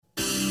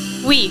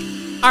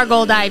We are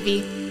Gold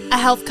Ivy, a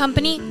health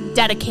company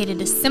dedicated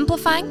to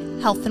simplifying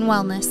health and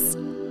wellness.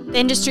 The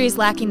industry is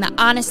lacking the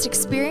honest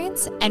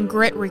experience and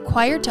grit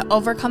required to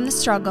overcome the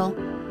struggle,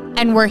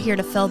 and we're here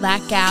to fill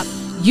that gap.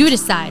 You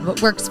decide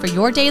what works for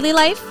your daily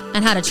life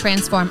and how to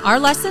transform our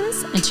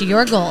lessons into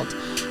your gold.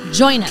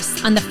 Join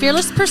us on the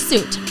fearless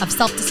pursuit of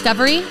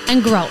self-discovery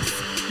and growth.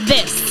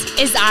 This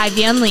is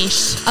Ivy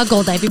Unleashed, A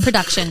Gold Ivy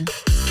production.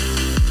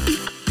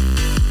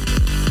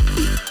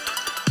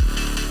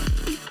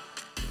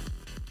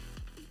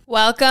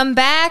 Welcome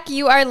back.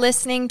 You are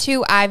listening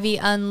to Ivy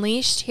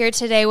Unleashed, here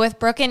today with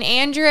Brooke and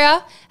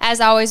Andrea.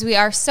 As always, we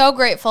are so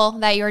grateful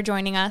that you are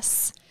joining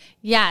us.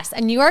 Yes,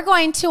 and you are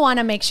going to want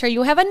to make sure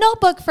you have a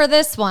notebook for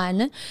this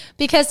one,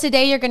 because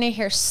today you're going to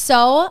hear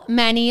so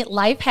many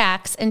life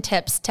hacks and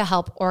tips to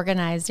help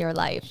organize your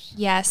life.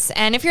 Yes,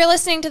 and if you're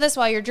listening to this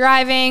while you're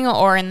driving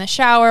or in the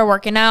shower,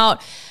 working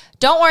out,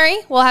 don't worry.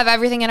 We'll have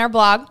everything in our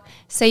blog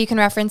so you can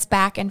reference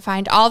back and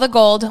find all the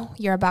gold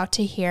you're about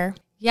to hear.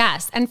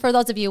 Yes, and for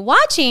those of you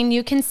watching,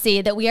 you can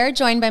see that we are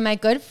joined by my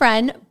good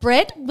friend,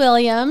 Brit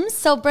Williams.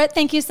 So, Brit,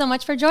 thank you so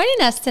much for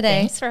joining us today.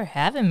 Thanks for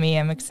having me.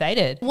 I'm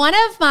excited. One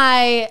of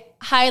my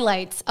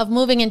highlights of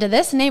moving into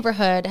this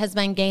neighborhood has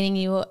been gaining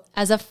you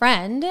as a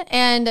friend,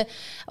 and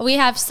we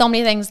have so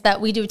many things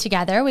that we do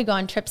together. We go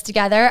on trips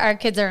together. Our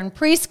kids are in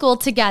preschool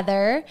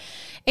together.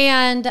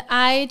 And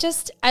I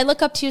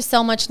look up to you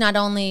so much, not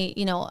only,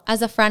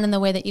 as a friend in the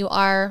way that you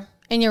are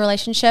in your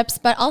relationships,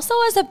 but also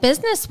as a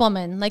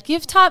businesswoman. Like,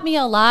 you've taught me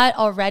a lot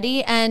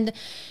already, and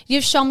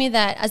you've shown me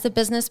that as a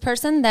business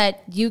person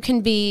that you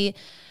can be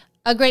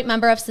a great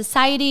member of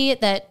society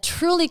that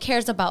truly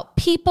cares about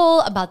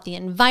people, about the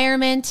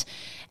environment,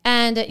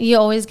 and you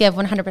always give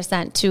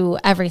 100% to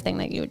everything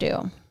that you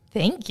do.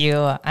 Thank you.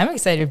 I'm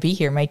excited to be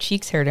here. My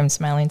cheeks hurt. I'm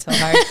smiling so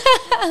hard.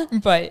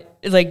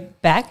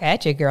 But back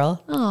at you,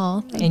 girl.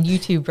 Oh, and you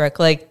too, Brooke.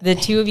 The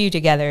two of you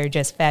together are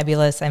just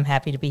fabulous. I'm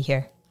happy to be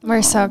here.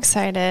 We're so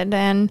excited.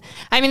 And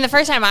the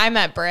first time I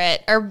met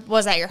Brit, or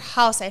was at your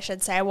house, I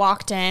should say, I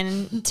walked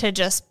in to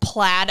just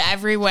plaid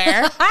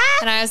everywhere.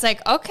 And I was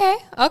like, okay,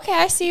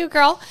 I see you,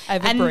 girl. I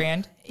have a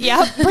brand.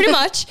 Yeah, pretty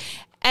much.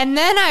 And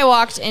then I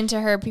walked into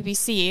her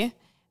PPC,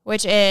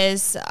 which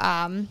is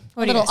a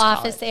little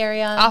office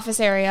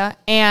area.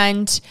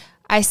 And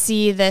I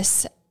see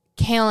this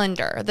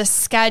calendar, the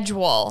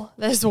schedule,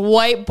 this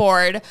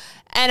whiteboard,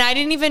 and I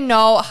didn't even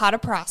know how to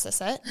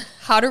process it,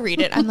 how to read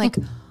it. I'm like,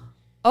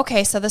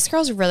 okay, so this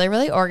girl's really,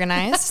 really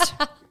organized.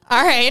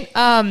 All right.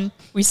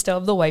 We still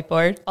have the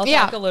whiteboard. I'll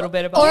talk a little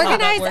bit about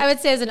organized. I would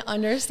say is an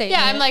understatement.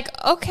 Yeah, I'm like,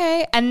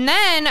 okay. And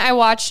then I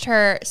watched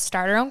her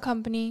start her own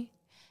company,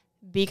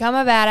 become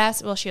a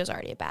badass. Well, she was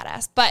already a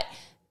badass, but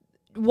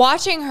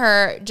watching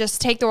her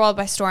just take the world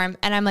by storm,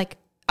 and I'm like,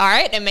 all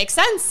right, it makes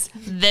sense.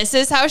 This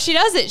is how she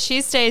does it.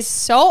 She stays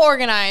so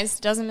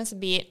organized, doesn't miss a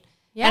beat.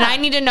 Yeah. And I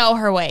need to know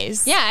her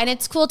ways. Yeah, and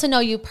it's cool to know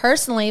you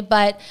personally,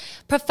 but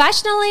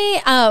professionally,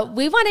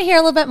 we want to hear a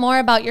little bit more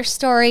about your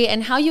story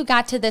and how you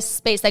got to this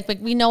space.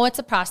 We know it's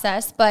a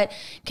process, but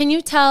can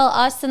you tell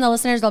us and the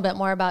listeners a little bit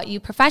more about you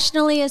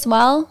professionally as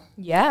well?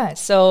 Yeah,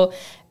 so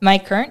my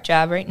current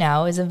job right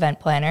now is event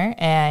planner,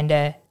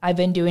 and I've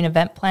been doing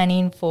event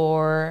planning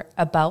for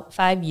about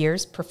 5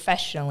 years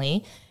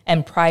professionally.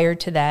 And prior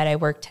to that, I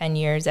worked 10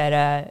 years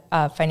at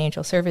a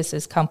financial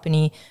services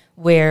company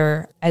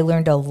where I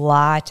learned a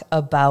lot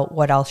about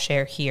what I'll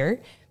share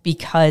here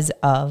because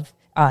of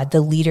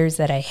the leaders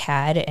that I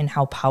had and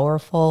how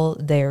powerful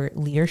their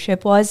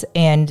leadership was.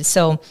 And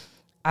so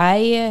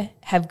I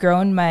have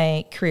grown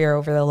my career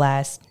over the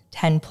last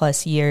 10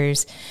 plus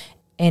years.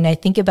 And I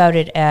think about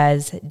it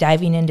as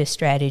diving into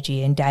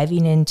strategy and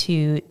diving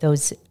into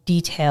those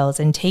details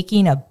and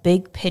taking a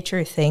big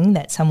picture thing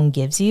that someone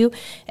gives you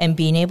and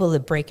being able to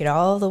break it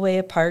all the way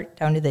apart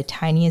down to the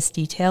tiniest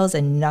details,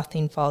 and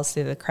nothing falls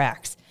through the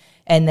cracks.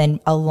 And then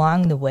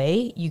along the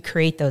way, you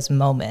create those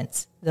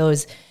moments,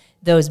 those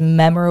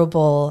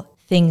memorable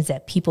things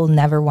that people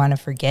never want to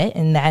forget.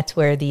 And that's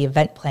where the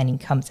event planning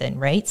comes in,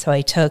 right? So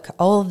I took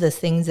all of the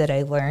things that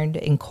I learned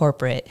in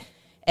corporate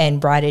and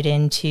brought it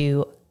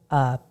into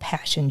a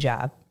passion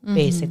job,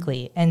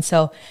 basically. And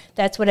so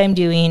that's what I'm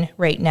doing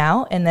right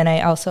now. And then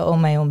I also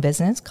own my own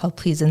business called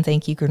Please and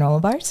Thank You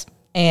Granola Bars.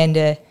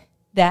 And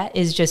that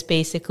is just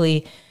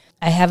basically,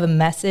 I have a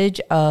message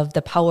of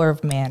the power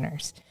of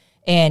manners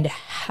and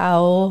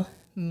how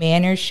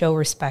manners show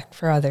respect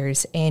for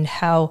others, and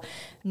how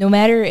no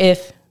matter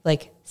if,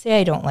 say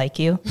I don't like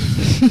you.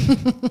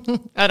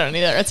 I don't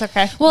either. It's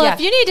okay. Well, if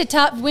you need to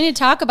talk, we need to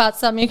talk about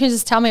something, you can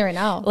just tell me right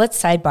now. Let's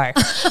sidebar.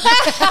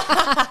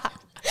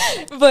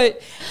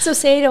 But so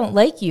say I don't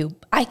like you,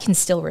 I can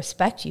still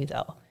respect you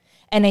though.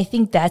 And I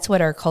think that's what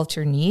our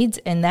culture needs.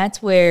 And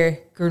that's where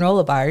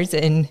granola bars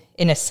in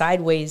a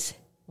sideways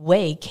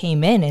way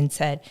came in and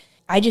said,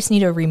 I just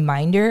need a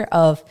reminder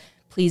of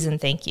please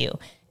and thank you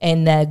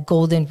and the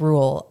golden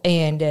rule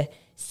and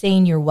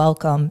saying you're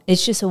welcome.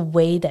 It's just a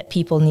way that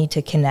people need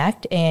to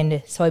connect.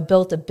 And so I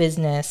built a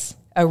business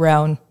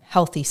around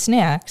healthy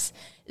snacks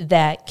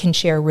that can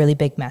share a really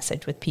big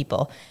message with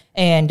people.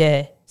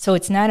 And so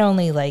it's not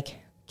only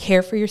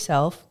care for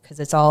yourself, because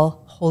it's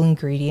all whole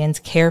ingredients,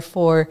 care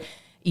for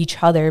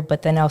each other,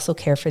 but then also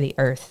care for the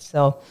earth.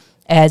 So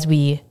as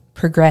we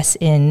progress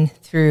in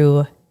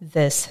through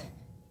this,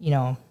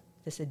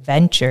 this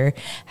adventure,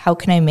 how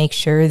can I make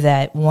sure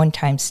that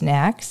one-time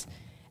snacks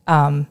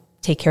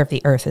take care of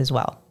the earth as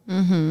well?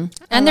 Mm-hmm.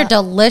 And they're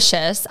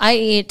delicious. I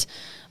eat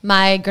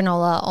my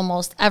granola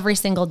almost every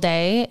single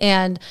day.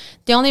 And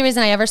the only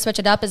reason I ever switch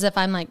it up is if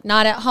I'm like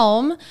not at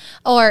home,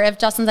 or if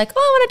Justin's like, oh,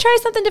 I want to try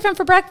something different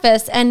for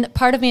breakfast. And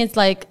part of me is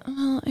like,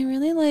 oh, I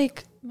really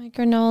like my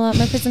granola,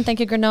 my please and thank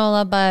you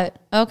granola, but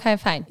okay,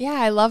 fine. Yeah,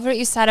 I love what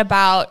you said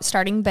about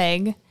starting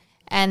big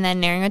and then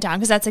narrowing it down,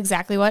 because that's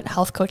exactly what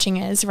health coaching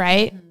is,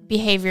 right? Mm-hmm.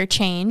 Behavior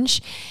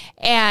change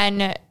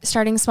and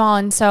starting small.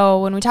 And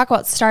so when we talk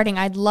about starting,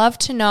 I'd love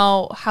to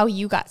know how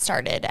you got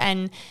started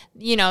and,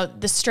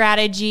 the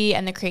strategy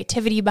and the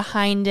creativity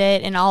behind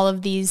it and all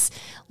of these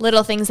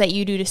little things that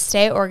you do to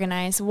stay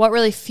organized. What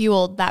really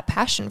fueled that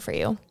passion for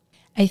you?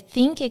 I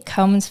think it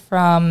comes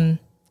from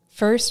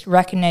first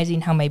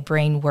recognizing how my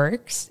brain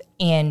works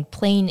and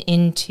playing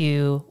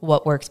into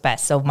what works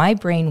best. So my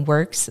brain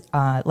works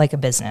like a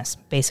business,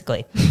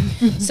 basically.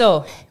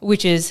 So,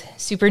 which is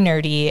super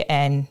nerdy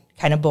and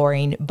kind of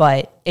boring,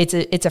 but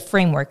it's a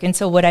framework. And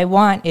so what I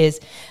want is,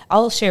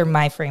 I'll share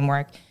my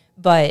framework,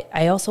 but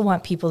I also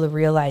want people to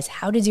realize,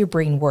 how does your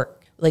brain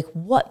work? Like,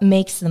 what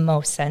makes the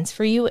most sense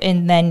for you?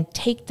 And then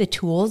take the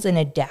tools and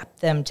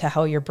adapt them to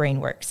how your brain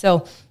works.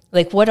 So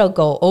like what I'll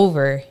go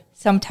over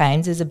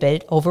sometimes is a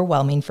bit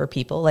overwhelming for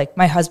people. Like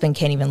my husband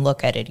can't even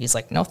look at it. He's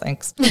like, no,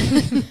 thanks.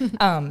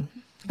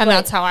 And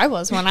that's how I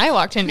was when I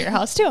walked into your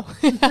house too.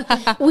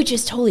 Which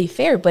is totally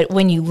fair. But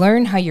when you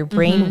learn how your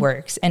brain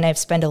works, and I've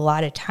spent a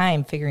lot of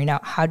time figuring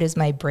out how does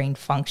my brain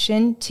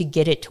function to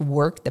get it to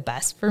work the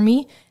best for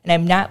me. And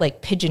I'm not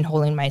like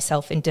pigeonholing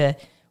myself into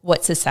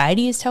what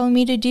society is telling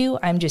me to do.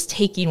 I'm just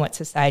taking what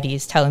society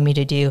is telling me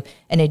to do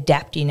and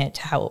adapting it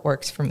to how it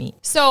works for me.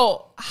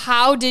 So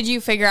how did you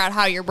figure out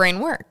how your brain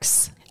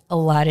works? A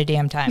lot of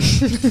damn time.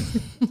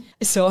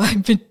 So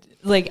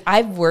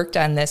I've worked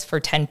on this for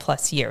 10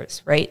 plus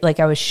years, right? Like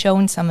I was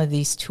shown some of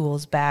these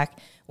tools back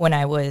when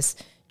I was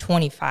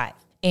 25,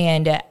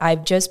 and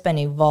I've just been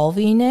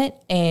evolving it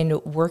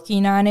and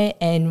working on it.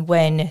 And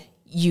when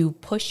you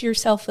push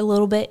yourself a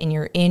little bit and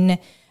you're in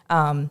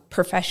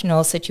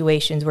professional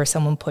situations where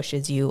someone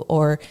pushes you,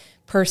 or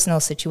personal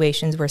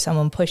situations where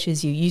someone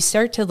pushes you, you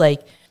start to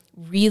like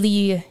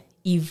really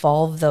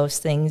evolve those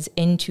things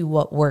into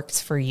what works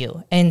for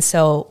you. And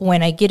so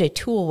when I get a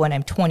tool when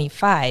I'm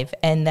 25,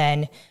 and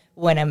then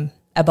when I'm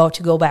about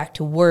to go back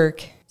to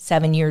work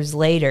 7 years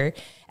later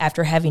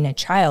after having a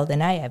child,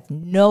 and I have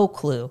no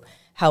clue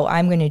how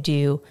I'm going to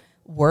do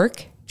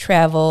work,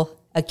 travel,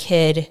 a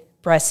kid,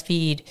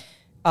 breastfeed,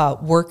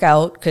 work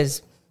out,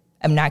 because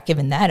I'm not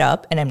giving that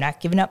up, and I'm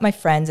not giving up my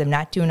friends. I'm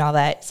not doing all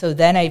that. So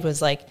then I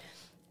was like,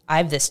 I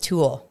have this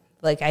tool,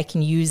 like I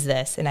can use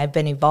this, and I've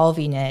been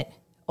evolving it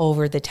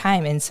over the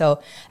time. And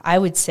so I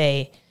would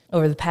say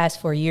over the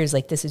past 4 years,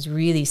 like this has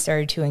really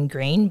started to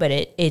ingrain, but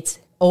it's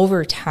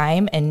over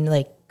time and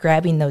like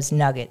grabbing those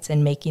nuggets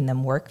and making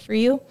them work for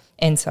you.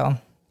 And so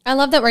I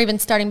love that we're even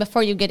starting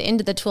before you get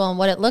into the tool, and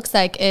what it looks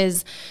like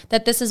is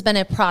that this has been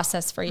a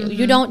process for you. Mm-hmm.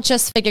 You don't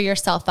just figure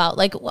yourself out.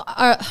 Like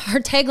our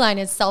tagline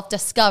is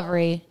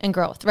self-discovery and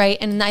growth, right?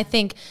 And I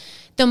think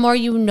the more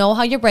you know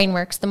how your brain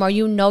works, the more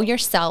you know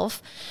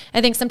yourself.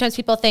 I think sometimes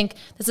people think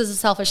this is a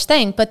selfish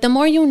thing, but the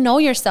more you know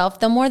yourself,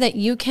 the more that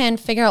you can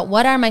figure out,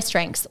 what are my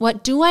strengths?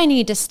 What do I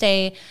need to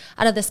stay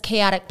out of this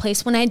chaotic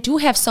place when I do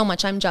have so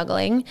much I'm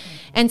juggling?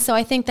 And so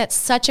I think that's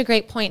such a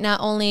great point.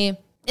 Not only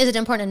is it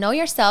important to know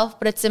yourself,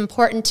 but it's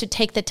important to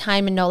take the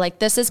time and know like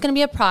this is going to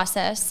be a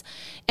process,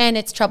 and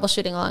it's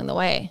troubleshooting along the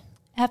way.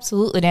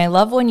 Absolutely. And I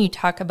love when you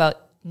talk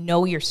about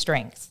know your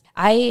strengths.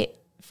 I,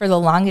 for the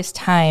longest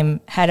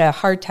time, had a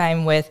hard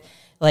time with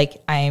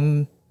like,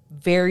 I'm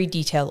very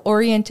detail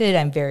oriented.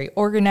 I'm very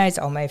organized.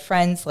 All my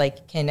friends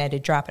like can at a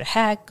drop of a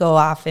hat go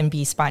off and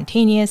be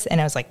spontaneous.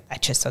 And I was like,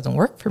 that just doesn't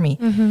work for me.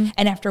 Mm-hmm.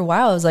 And after a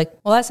while I was like,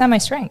 well, that's not my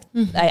strength.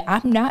 Mm-hmm.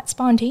 I'm not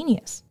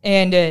spontaneous.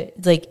 And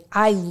like,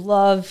 I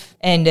love,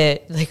 and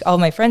like all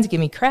my friends give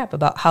me crap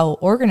about how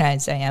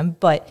organized I am,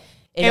 but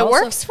it also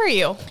works for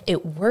you.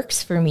 It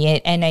works for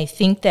me. And I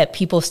think that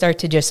people start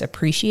to just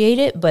appreciate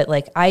it. But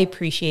like, I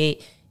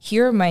appreciate,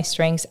 here are my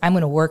strengths. I'm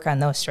going to work on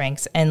those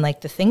strengths. And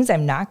like the things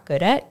I'm not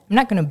good at, I'm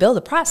not going to build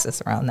a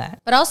process around that.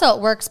 But also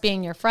it works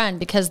being your friend,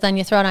 because then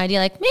you throw an idea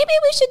like, maybe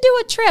we should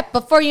do a trip.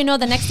 Before you know,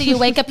 the next day you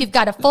wake up, you've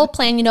got a full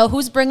plan. You know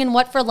who's bringing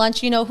what for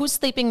lunch. You know who's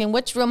sleeping in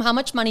which room, how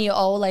much money you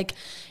owe. Like,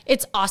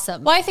 it's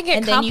awesome. Well, I think it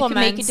and complements.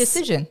 Then you can make a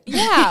decision.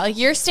 Yeah, like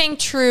you're staying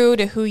true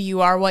to who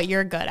you are, what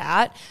you're good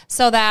at,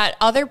 so that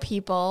other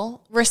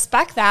people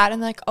respect that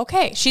and like,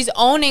 okay, she's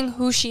owning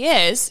who she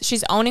is.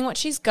 She's owning what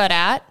she's good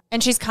at,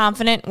 and she's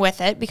confident with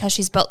it because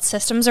she's built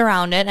systems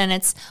around it, and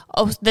it's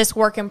this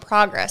work in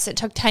progress. It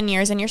took 10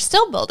 years and you're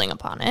still building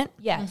upon it.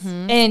 Yes.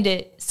 Mm-hmm.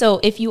 And so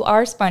if you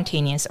are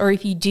spontaneous, or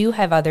if you do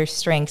have other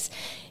strengths,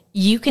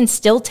 you can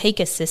still take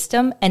a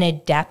system and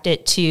adapt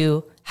it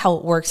to how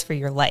it works for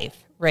your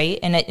life, right?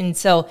 And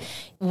so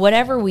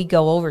whatever we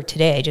go over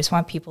today, I just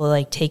want people to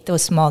like take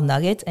those small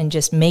nuggets and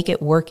just make it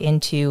work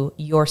into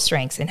your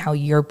strengths and how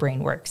your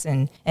brain works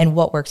and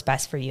what works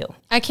best for you.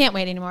 I can't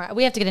wait anymore.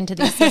 We have to get into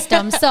these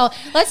systems. So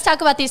let's talk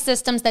about these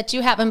systems that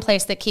you have in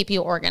place that keep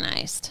you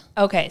organized.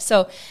 Okay,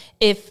 so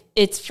if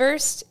it's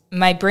first,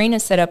 my brain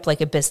is set up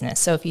like a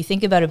business. So if you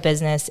think about a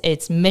business,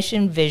 it's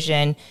mission,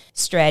 vision,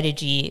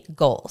 strategy,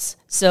 goals.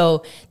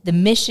 So the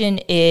mission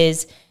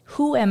is,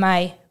 who am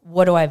I?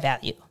 What do I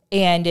value?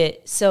 And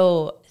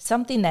so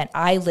something that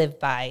I live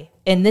by,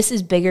 and this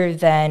is bigger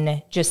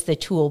than just the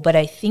tool, but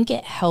I think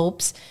it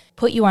helps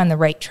put you on the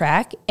right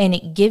track, and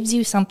it gives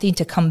you something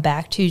to come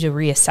back to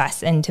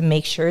reassess and to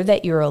make sure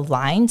that you're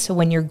aligned. So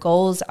when your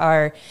goals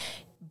are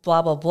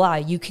blah, blah, blah,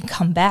 you can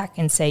come back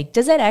and say,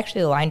 does that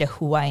actually align to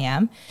who I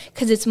am?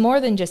 Because it's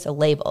more than just a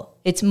label.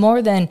 It's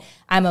more than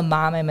I'm a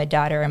mom, I'm a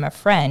daughter, I'm a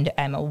friend,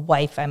 I'm a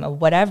wife, I'm a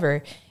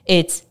whatever.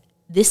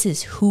 This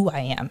is who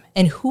I am.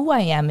 And who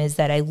I am is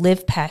that I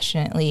live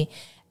passionately,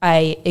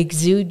 I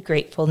exude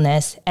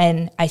gratefulness,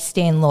 and I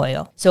stand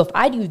loyal. So if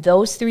I do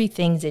those three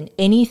things in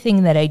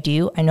anything that I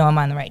do, I know I'm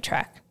on the right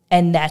track.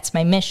 And that's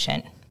my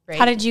mission. Right?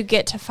 How did you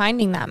get to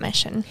finding that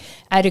mission?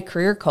 I had a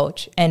career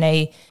coach, and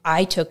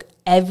I took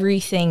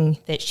everything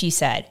that she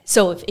said.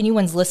 So if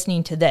anyone's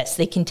listening to this,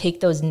 they can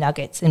take those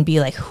nuggets and be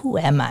like, who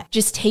am I?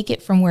 Just take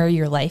it from where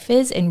your life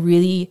is and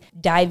really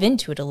dive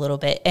into it a little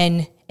bit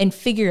and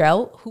figure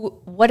out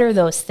what are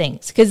those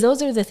things? Because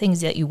those are the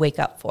things that you wake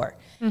up for.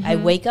 Mm-hmm. I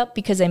wake up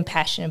because I'm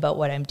passionate about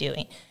what I'm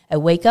doing. I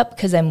wake up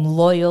because I'm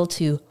loyal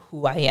to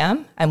who I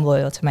am. I'm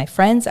loyal to my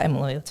friends. I'm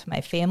loyal to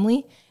my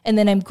family. And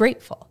then I'm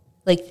grateful.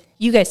 Like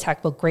you guys talk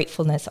about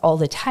gratefulness all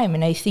the time.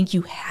 And I think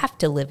you have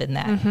to live in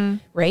that,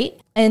 right?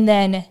 And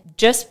then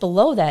just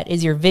below that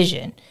is your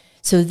vision.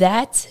 So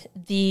that's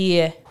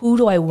who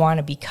do I want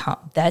to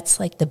become? That's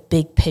like the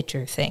big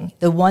picture thing,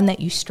 the one that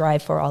you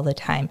strive for all the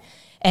time.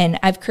 And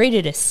I've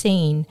created a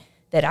saying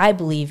that I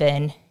believe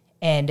in,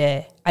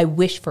 and I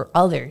wish for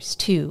others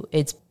too.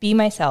 It's be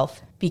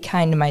myself, be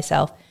kind to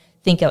myself,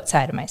 think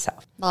outside of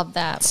myself. Love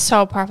that.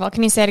 So powerful.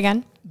 Can you say it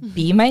again?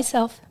 Be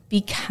myself,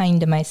 be kind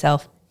to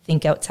myself,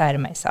 think outside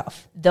of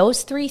myself.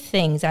 Those three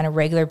things on a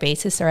regular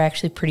basis are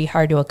actually pretty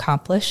hard to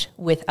accomplish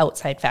with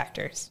outside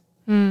factors.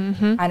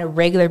 On a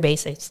regular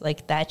basis,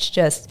 like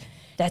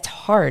that's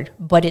hard,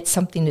 but it's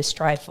something to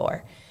strive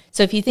for.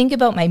 So if you think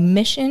about my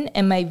mission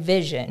and my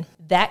vision,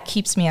 that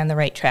keeps me on the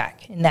right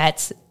track. And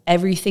that's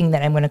everything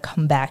that I'm going to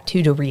come back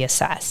to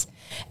reassess.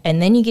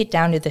 And then you get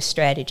down to the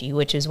strategy,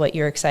 which is what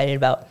you're excited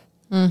about.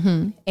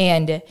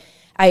 And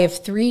I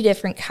have 3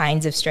 different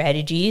kinds of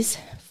strategies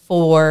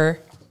for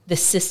the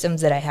systems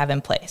that I have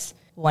in place.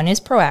 One is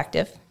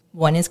proactive,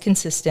 one is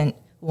consistent,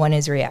 one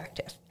is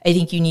reactive. I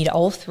think you need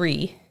all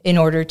 3 in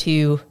order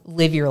to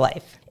live your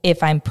life.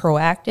 If I'm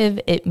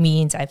proactive, it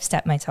means I've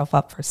stepped myself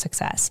up for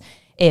success.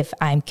 If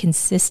I'm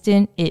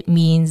consistent, it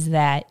means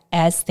that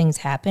as things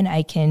happen,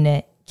 I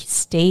can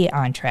stay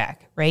on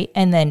track, right?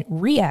 And then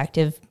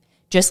reactive,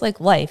 just like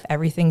life,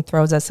 everything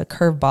throws us a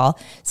curveball.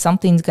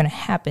 Something's going to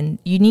happen.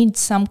 You need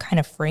some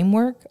kind of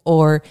framework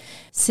or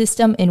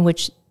system in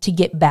which to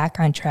get back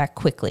on track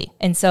quickly.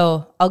 And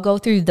so I'll go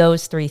through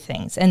those 3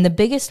 things. And the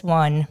biggest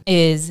one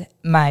is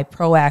my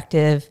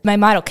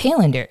model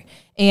calendar.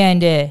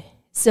 And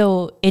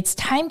so it's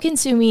time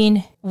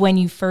consuming when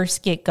you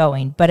first get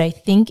going, but I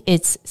think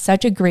it's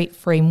such a great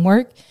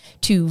framework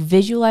to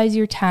visualize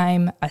your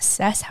time,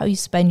 assess how you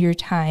spend your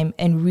time,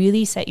 and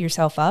really set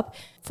yourself up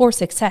for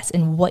success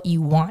in what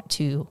you want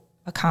to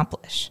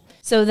accomplish.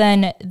 So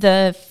then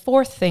the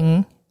 4th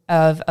thing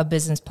of a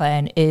business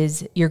plan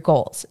is your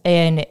goals.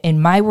 And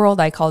in my world,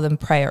 I call them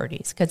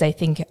priorities because I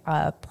think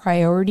a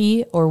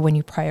priority, or when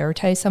you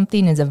prioritize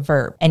something, is a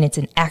verb and it's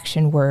an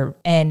action word.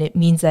 And it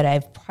means that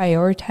I've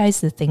prioritized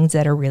the things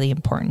that are really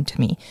important to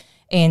me.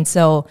 And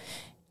so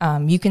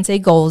you can say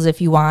goals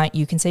if you want,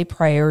 you can say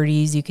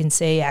priorities, you can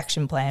say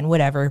action plan,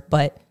 whatever,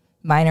 but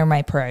mine are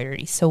my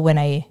priorities. So when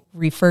I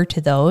refer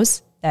to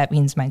those, that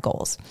means my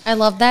goals. I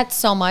love that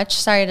so much.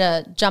 Sorry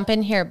to jump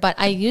in here, but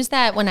I use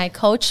that when I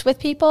coach with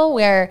people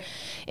where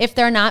if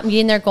they're not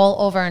meeting their goal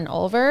over and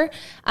over,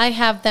 I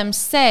have them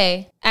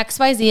say,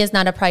 XYZ is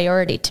not a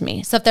priority to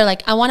me. So if they're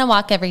like, I want to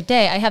walk every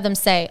day, I have them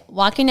say,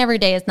 walking every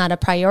day is not a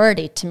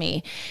priority to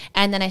me.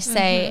 And then I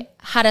say,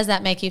 how does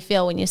that make you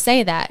feel when you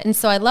say that? And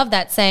so I love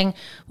that saying,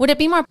 would it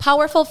be more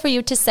powerful for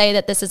you to say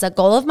that this is a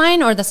goal of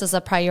mine or this is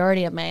a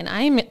priority of mine?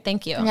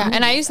 Thank you. Yeah,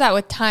 and I use that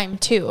with time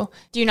too.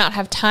 Do you not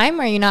have time,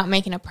 or are you not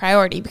making a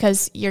priority?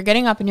 Because you're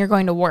getting up and you're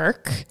going to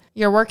work,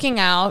 you're working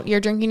out,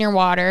 you're drinking your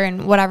water,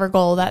 and whatever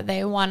goal that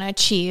they want to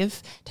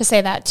achieve, to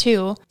say that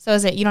too. So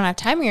is it you don't have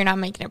time, or you're not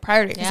making it a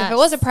priority? Because if it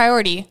was a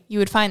priority, you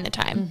would find the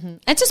time.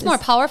 It's just more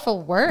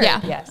powerful word.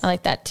 Yeah. Yes. I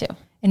like that too.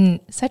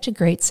 And such a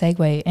great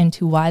segue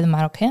into why the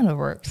model calendar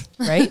works,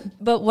 right?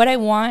 But what I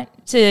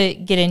want to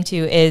get into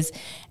is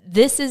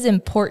this is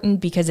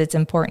important because it's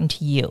important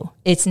to you.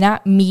 It's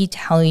not me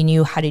telling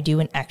you how to do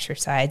an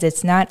exercise.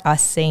 It's not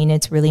us saying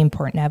it's really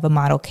important to have a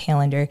model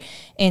calendar.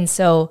 And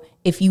so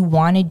if you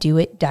want to do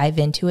it, dive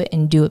into it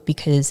and do it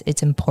because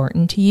it's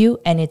important to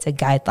you and it's a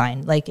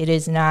guideline. Like it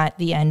is not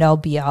the end all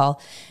be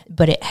all,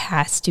 but it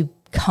has to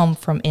come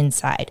from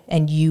inside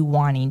and you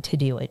wanting to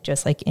do it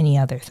just like any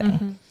other thing.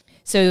 Mm-hmm.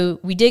 So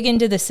we dig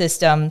into the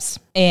systems,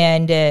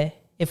 and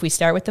if we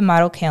start with the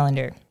model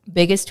calendar,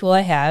 biggest tool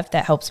I have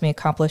that helps me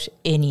accomplish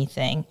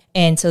anything.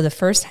 And so the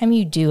first time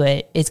you do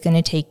it, it's going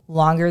to take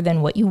longer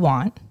than what you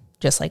want,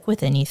 just like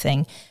with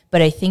anything.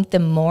 But I think the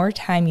more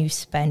time you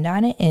spend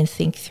on it and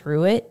think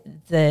through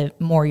it, the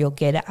more you'll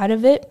get out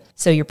of it.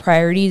 So your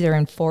priorities are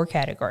in 4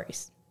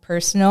 categories: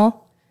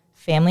 personal,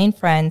 family and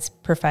friends,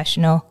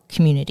 professional,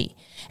 community.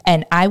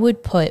 And I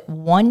would put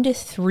 1 to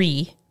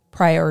 3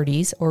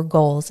 priorities or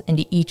goals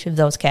into each of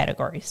those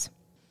categories.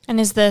 And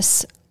is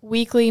this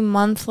weekly,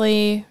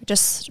 monthly,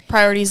 just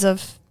priorities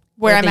of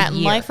where I'm at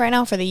in life right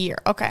now for the year?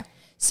 Okay.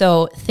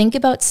 So think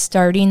about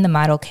starting the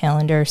model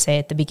calendar, say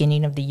at the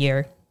beginning of the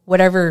year,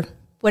 whatever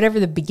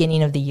the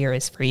beginning of the year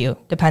is for you.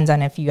 Depends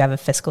on if you have a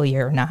fiscal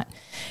year or not.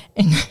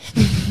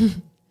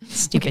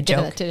 Stupid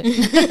joke.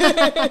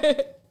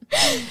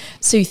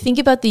 So you think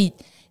about the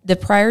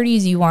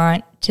priorities you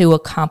want to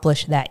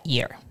accomplish that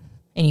year.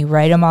 And you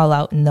write them all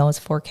out in those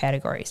 4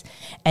 categories.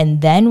 And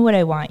then what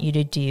I want you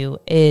to do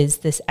is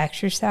this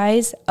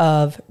exercise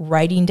of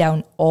writing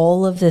down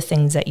all of the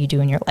things that you do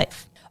in your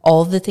life,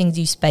 all of the things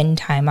you spend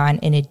time on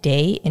in a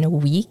day, in a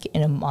week,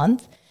 in a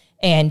month,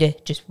 and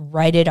just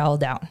write it all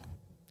down.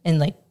 And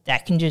like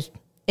that can just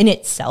in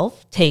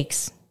itself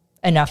takes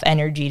enough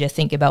energy to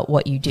think about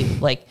what you do.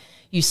 Like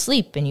you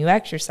sleep and you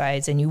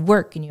exercise and you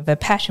work and you have a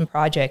passion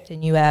project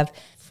and you have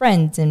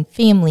friends and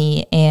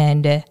family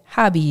and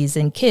hobbies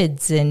and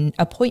kids and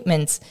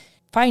appointments,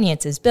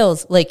 finances,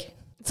 bills. Like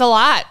it's a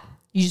lot.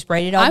 You just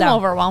write it all down. I'm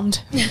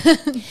overwhelmed.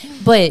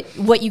 But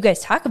what you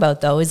guys talk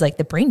about though is like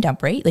the brain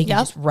dump, right? Like you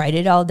just write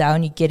it all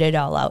down, you get it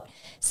all out.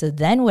 So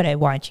then what I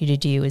want you to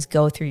do is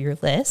go through your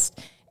list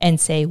and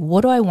say,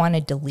 what do I want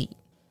to delete?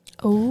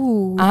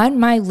 Oh, on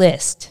my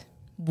list,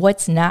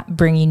 what's not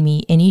bringing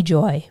me any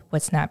joy,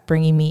 what's not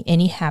bringing me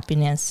any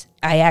happiness,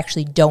 I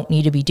actually don't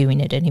need to be doing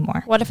it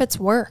anymore. What if it's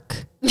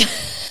work?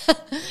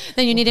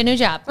 Then you need a new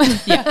job.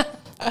 Yeah.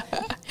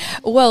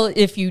 Well,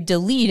 if you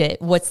delete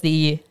it, what's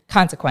the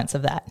consequence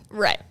of that?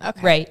 Right.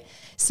 Okay. Right.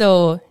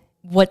 So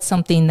what's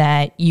something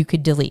that you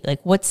could delete? Like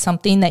what's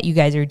something that you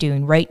guys are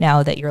doing right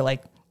now that you're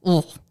like,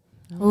 ooh.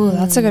 Ooh,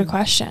 that's a good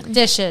question.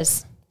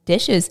 Dishes.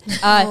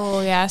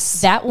 Oh,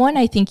 yes. That one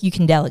I think you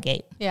can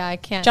delegate. Yeah, I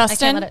can't.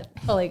 Justin? I can't let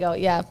it fully go.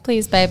 Yeah,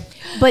 please, babe.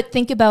 But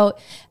think about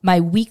my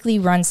weekly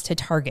runs to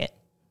Target.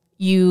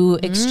 You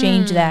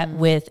exchange that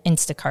with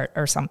Instacart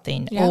or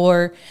something. Yeah.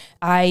 Or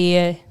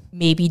I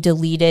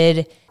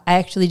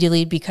actually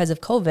deleted because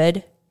of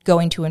COVID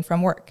going to and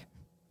from work.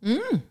 Yeah.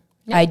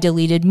 I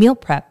deleted meal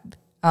prep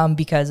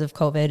because of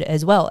COVID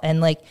as well.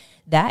 And like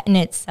that in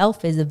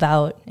itself is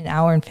about an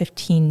hour and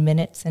 15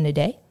 minutes in a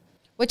day.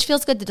 Which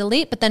feels good to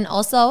delete, but then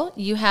also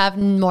you have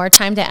more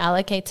time to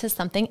allocate to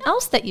something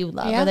else that you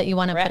love or that you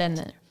want to put in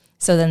there.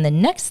 So then the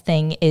next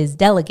thing is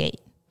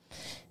delegate.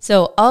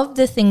 So of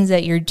the things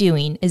that you're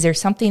doing, is there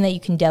something that you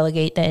can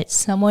delegate that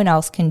someone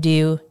else can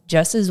do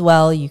just as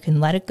well? You can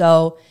let it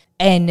go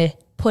and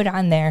put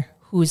on there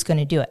who's going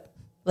to do it.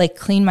 Like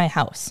clean my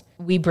house.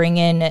 We bring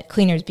in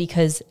cleaners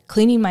because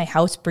cleaning my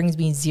house brings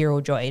me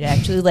zero joy. It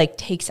actually like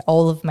takes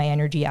all of my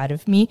energy out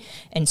of me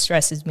and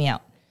stresses me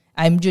out.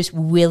 I'm just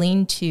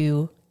willing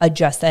to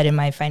adjust that in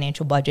my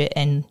financial budget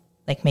and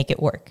like make it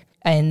work.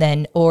 And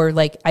then, or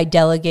like I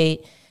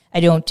delegate, I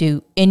don't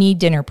do any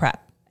dinner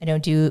prep. I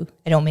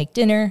don't make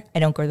dinner. I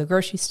don't go to the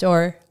grocery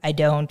store. I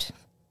don't,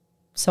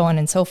 so on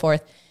and so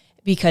forth,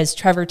 because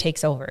Trevor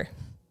takes over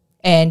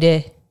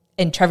and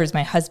Trevor's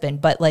my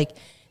husband. But like,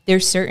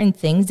 there's certain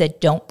things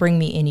that don't bring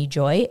me any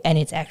joy. And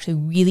it's actually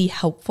really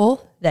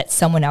helpful that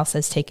someone else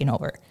has taken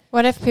over.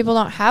 What if people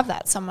don't have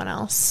that someone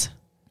else?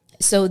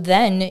 So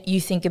then you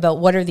think about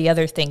what are the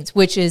other things,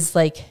 which is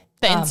like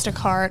the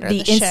Instacart or the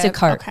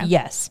Instacart. Okay.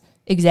 Yes,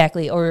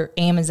 exactly. Or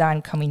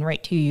Amazon coming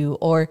right to you.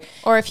 Or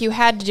if you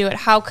had to do it,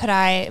 how could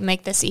I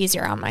make this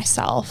easier on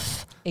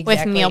myself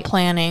with meal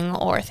planning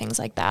or things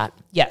like that?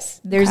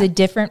 Yes, there's a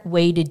different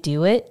way to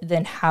do it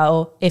than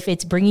how, if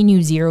it's bringing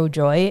you zero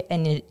joy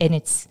and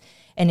it's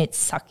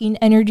sucking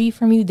energy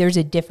from you, there's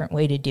a different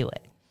way to do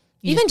it.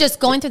 Even just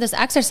going through this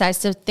exercise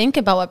to think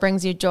about what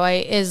brings you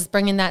joy is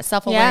bringing that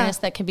self-awareness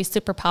that can be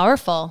super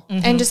powerful.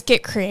 Mm-hmm. And just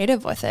get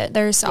creative with it.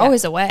 There's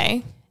always a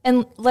way.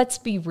 And let's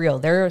be real.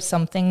 There are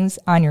some things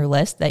on your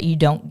list that you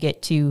don't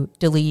get to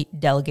delete,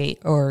 delegate,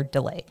 or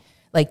delay.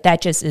 Like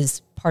that just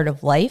is part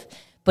of life.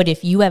 But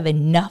if you have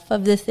enough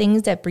of the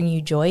things that bring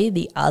you joy,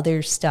 the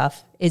other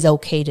stuff is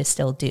okay to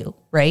still do,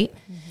 right?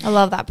 I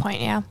love that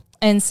point, yeah.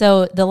 And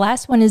so the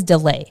last one is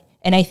delay.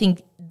 And I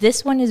think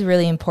this one is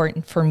really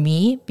important for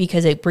me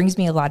because it brings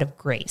me a lot of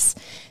grace.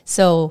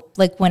 So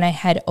like when I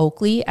had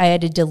Oakley, I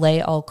had to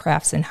delay all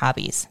crafts and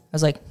hobbies. I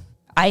was like,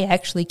 I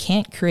actually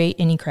can't create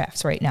any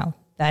crafts right now.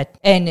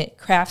 And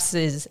crafts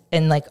is,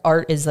 and like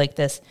art is like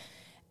this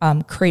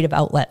creative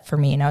outlet for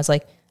me. And I was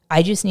like,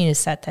 I just need to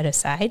set that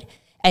aside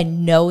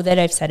and know that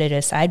I've set it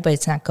aside, but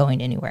it's not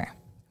going anywhere.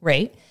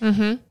 Right?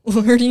 Mm-hmm.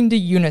 Learning to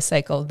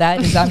unicycle.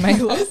 That is on my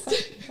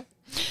list.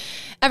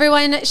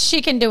 Everyone,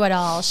 she can do it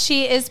all.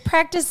 She is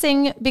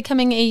practicing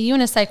becoming a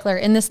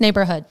unicycler in this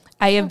neighborhood.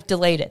 I have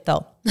delayed it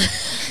though.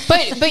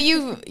 But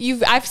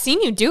I've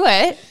seen you do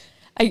it.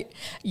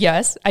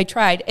 Yes, I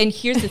tried. And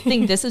here's the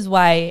thing. This is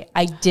why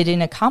I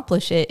didn't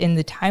accomplish it in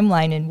the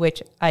timeline in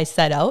which I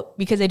set out,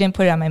 because I didn't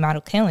put it on my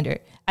model calendar.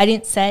 I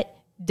didn't set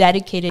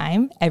dedicated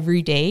time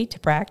every day to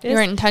practice. You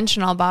were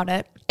intentional about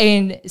it.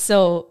 And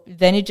so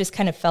then it just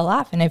kind of fell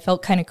off and I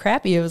felt kind of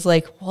crappy. It was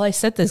like, well, I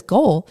set this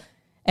goal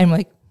and I'm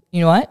like,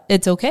 you know what?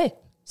 It's okay.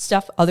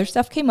 Other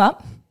stuff came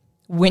up.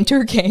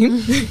 Winter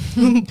came.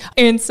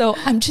 And so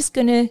I'm just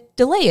going to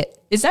delay it.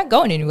 It's not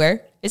going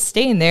anywhere. It's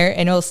staying there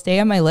and it'll stay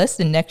on my list.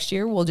 And next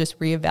year we'll just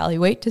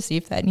reevaluate to see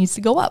if that needs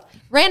to go up.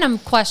 Random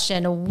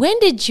question. When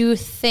did you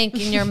think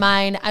in your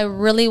mind, I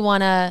really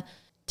want to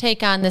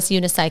take on this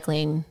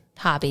unicycling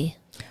hobby?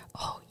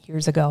 Oh,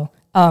 years ago.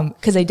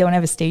 Because I don't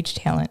have a stage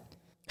talent.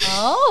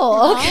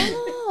 Oh, okay.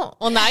 Oh,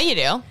 well, now you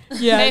do.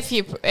 Yeah. If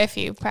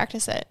you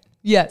practice it.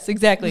 Yes,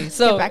 exactly.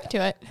 So get back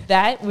to it.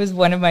 That was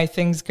one of my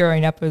things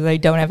growing up was I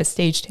don't have a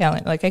stage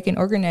talent. Like I can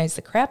organize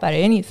the crap out of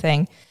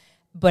anything,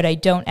 but I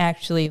don't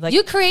actually like.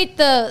 You create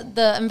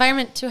the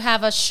environment to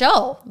have a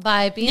show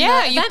by being the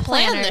you event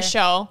plan planner. the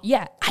show.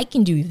 Yeah, I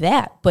can do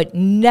that, but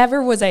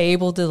never was I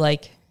able to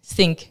like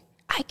think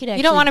I could actually.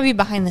 You don't want to be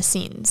behind the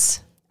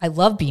scenes. I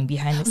love being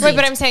behind the scenes. Right,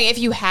 but I'm saying if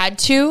you had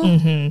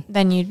to,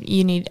 then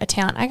you need a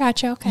talent. I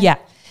got you. Okay. Yeah.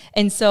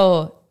 And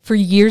so for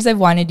years I've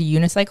wanted to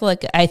unicycle.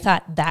 Like I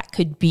thought that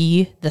could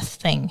be the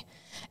thing.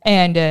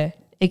 And it,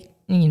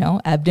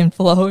 ebbed and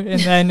flowed. And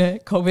then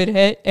COVID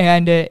hit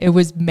and it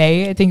was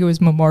May. I think it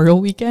was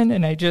Memorial Weekend.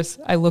 And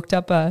I looked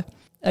up a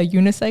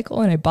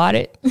unicycle and I bought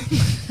it.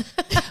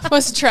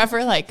 Was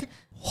Trevor like,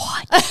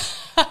 what?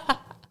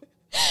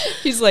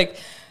 He's like,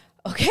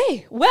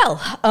 okay,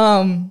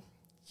 well,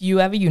 you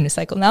have a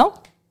unicycle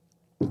now.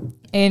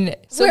 And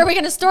so where are we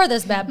going to store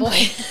this bad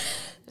boy?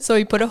 So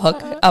he put a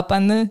hook up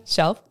on the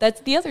shelf.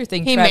 That's the other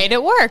thing. He made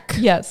it work.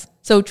 Yes.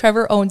 So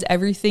Trevor owns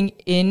everything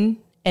in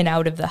and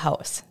out of the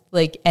house.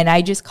 And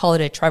I just call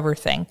it a Trevor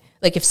thing.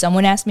 Like if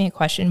someone asks me a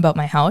question about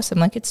my house, I'm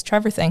like, it's a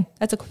Trevor thing.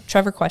 That's a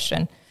Trevor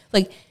question.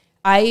 Like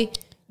I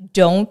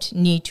don't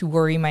need to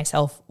worry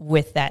myself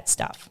with that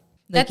stuff.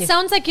 That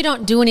sounds like you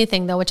don't do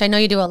anything, though, which I know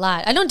you do a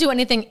lot. I don't do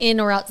anything in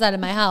or outside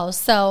of my house.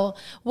 So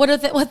what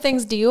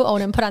things do you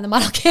own and put on the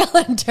model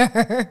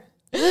calendar?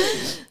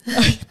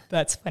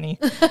 That's funny.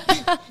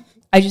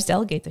 I just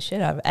delegate the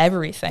shit out of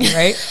everything,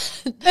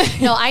 right?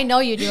 No, I know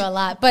you do a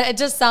lot. But it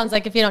just sounds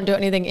like if you don't do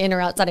anything in or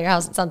outside of your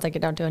house, it sounds like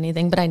you don't do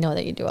anything. But I know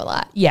that you do a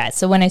lot. Yeah.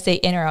 So when I say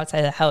in or outside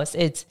of the house,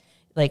 it's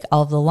like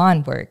all of the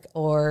lawn work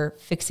or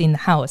fixing the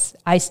house.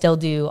 I still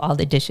do all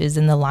the dishes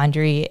and the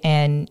laundry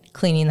and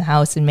cleaning the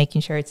house and making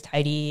sure it's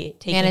tidy.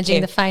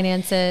 Managing the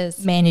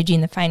finances.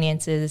 Managing the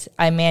finances.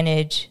 I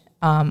manage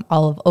all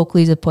of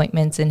Oakley's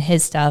appointments and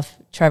his stuff.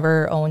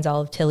 Trevor owns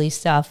all of Tilly's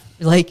stuff.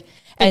 Like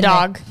the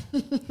dog.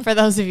 For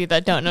those of you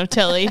that don't know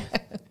Tilly.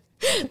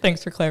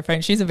 Thanks for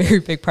clarifying. She's a very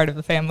big part of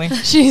the family.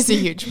 She's a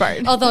huge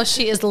part. Although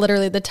she is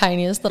literally the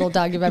tiniest little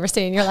dog you've ever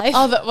seen in your life.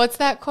 What's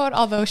that quote?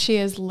 Although she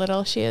is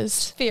little, she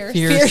is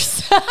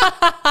fierce.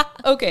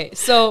 Okay,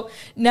 so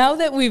now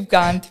that we've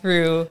gone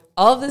through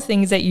all of the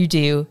things that you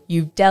do,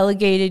 you've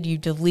delegated,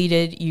 you've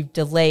deleted, you've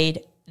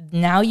delayed.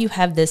 Now you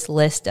have this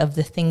list of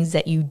the things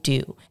that you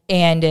do.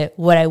 And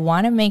what I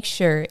want to make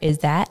sure is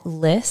that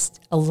list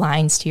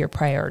aligns to your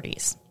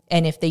priorities.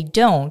 And if they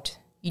don't,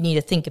 you need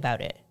to think about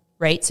it.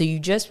 Right? So you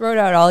just wrote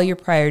out all your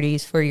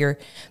priorities for your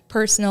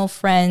personal,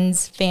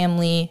 friends,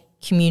 family,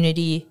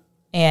 community,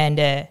 and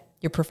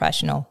your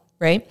professional,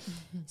 right?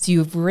 Mm-hmm. So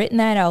you've written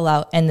that all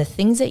out, and the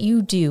things that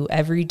you do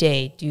every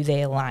day, do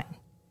they align?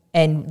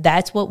 And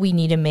that's what we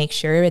need to make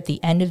sure at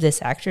the end of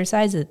this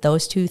exercise, that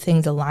those two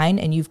things align,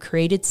 and you've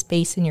created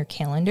space in your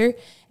calendar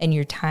and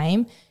your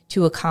time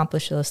to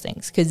accomplish those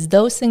things. Because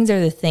those things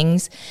are the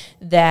things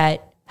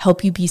that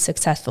help you be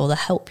successful, to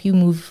help you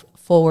move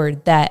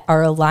forward, that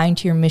are aligned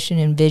to your mission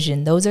and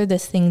vision. Those are the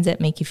things that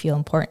make you feel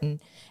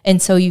important.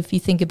 And so if you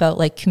think about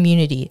like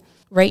community,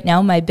 right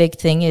now my big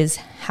thing is,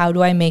 how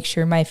do I make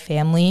sure my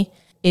family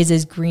is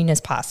as green as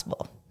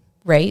possible,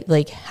 right?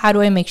 Like how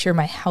do I make sure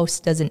my house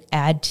doesn't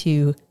add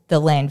to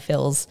the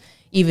landfills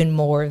even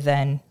more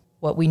than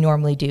what we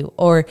normally do?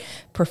 Or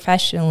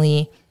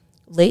professionally,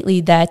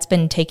 lately that's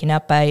been taken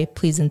up by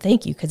Please and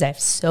Thank You, because I have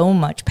so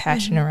much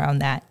passion around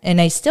that.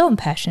 And I still am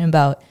passionate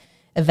about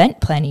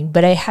event planning,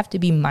 but I have to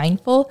be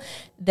mindful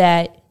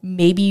that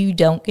maybe you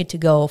don't get to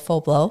go full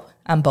blow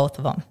on both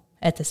of them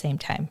at the same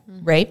time,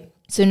 right?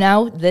 So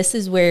now this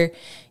is where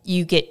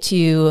you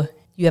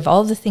have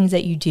all the things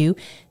that you do.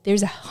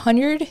 There's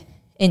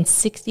in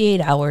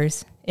 68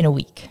 hours in a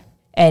week.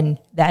 And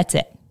that's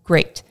it.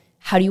 Great.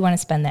 How do you want to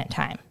spend that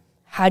time?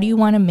 How do you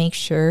want to make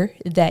sure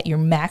that you're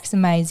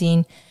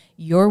maximizing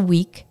your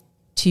week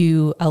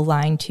to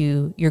align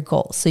to your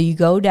goals? So you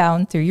go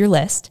down through your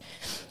list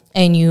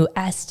and you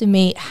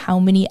estimate how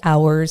many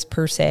hours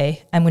per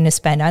se I'm going to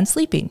spend on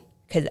sleeping.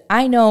 Because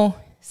I know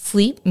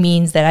sleep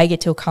means that I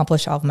get to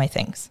accomplish all of my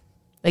things.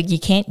 Like you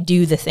can't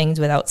do the things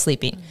without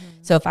sleeping.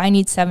 Mm-hmm. So if I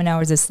need 7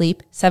 hours of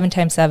sleep, 7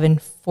 times 7,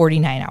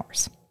 49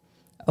 hours.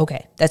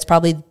 Okay, that's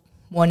probably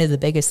one of the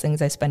biggest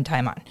things I spend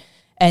time on.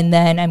 And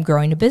then I'm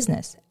growing a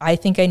business. I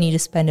think I need to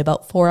spend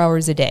about 4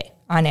 hours a day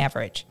on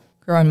average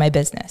growing my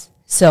business.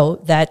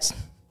 So that's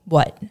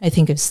what I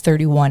think is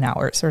 31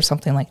 hours or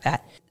something like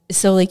that.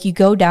 So like you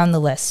go down the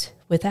list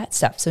with that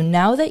stuff. So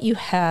now that you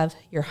have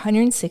your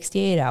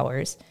 168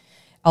 hours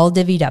all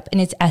divvied up,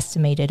 and it's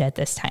estimated at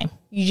this time,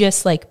 you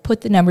just like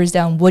put the numbers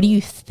down. What do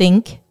you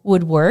think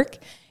would work?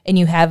 And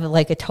you have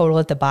like a total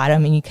at the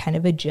bottom and you kind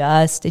of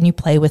adjust and you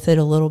play with it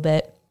a little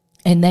bit.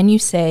 And then you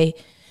say,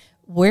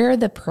 where are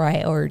the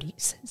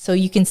priorities? So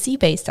you can see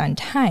based on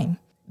time,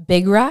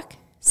 big rock,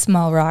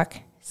 small rock,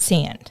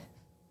 sand.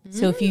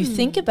 So if you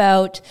think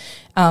about,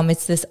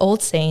 it's this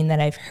old saying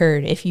that I've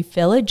heard, if you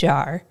fill a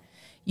jar,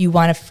 you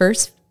want to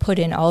first put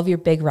in all of your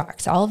big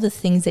rocks, all of the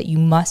things that you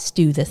must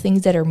do, the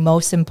things that are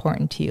most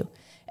important to you.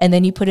 And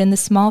then you put in the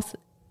small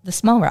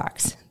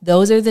rocks.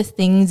 Those are the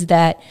things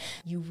that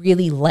you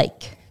really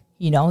like,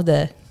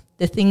 the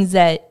things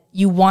that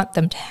you want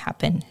them to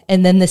happen.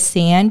 And then the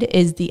sand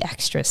is the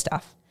extra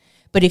stuff.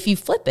 But if you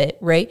flip it,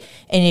 right,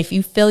 and if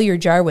you fill your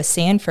jar with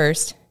sand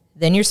first,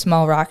 then your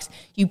small rocks,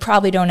 you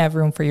probably don't have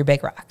room for your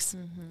big rocks.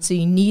 Mm-hmm. So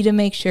you need to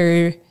make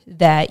sure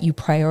that you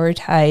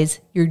prioritize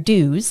your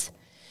do's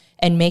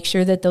and make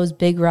sure that those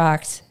big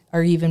rocks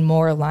are even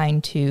more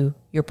aligned to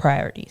your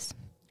priorities.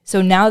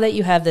 So now that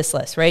you have this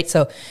list, right?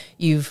 So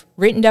you've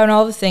written down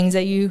all the things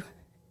that you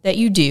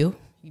do,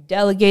 you've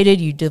delegated,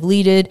 you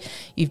deleted,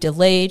 you've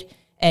delayed,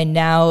 and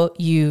now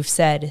you've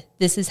said,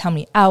 this is how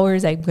many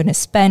hours I'm going to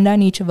spend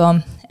on each of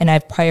them, and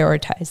I've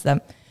prioritized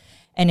them.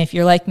 And if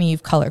you're like me,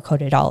 you've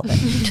color-coded all of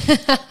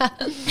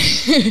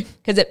it.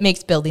 Because it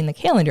makes building the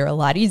calendar a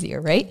lot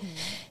easier, right? Mm-hmm.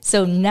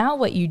 So now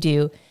what you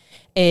do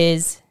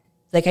is,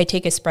 like I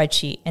take a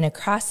spreadsheet, and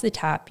across the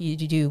top, you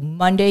do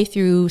Monday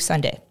through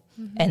Sunday.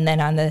 Mm-hmm. And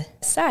then on the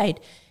side,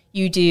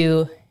 you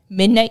do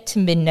midnight to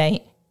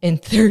midnight in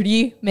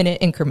 30-minute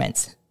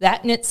increments.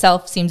 That in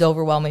itself seems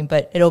overwhelming,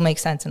 but it'll make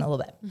sense in a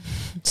little bit.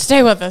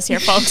 Stay with us here,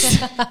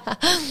 folks.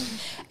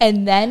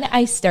 And then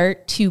I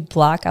start to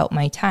block out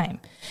my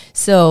time.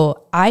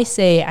 So I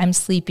say I'm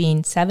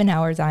sleeping 7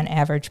 hours on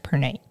average per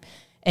night.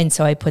 And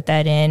so I put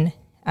that in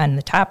on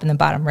the top and the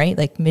bottom, right?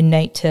 Like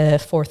midnight to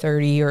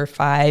 4:30 or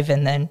 5,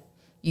 and then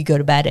you go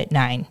to bed at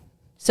 9.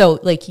 So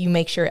like you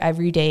make sure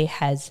every day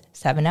has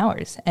 7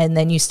 hours. And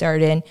then you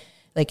start in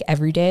like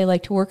every day I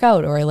like to work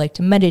out, or I like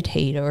to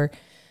meditate, or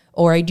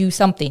I do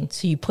something.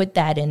 So you put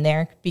that in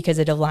there because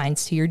it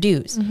aligns to your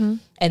dues. Mm-hmm.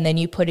 And then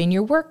you put in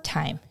your work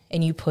time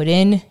and you put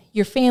in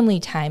your family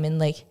time, and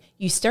like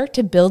you start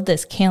to build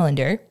this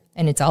calendar,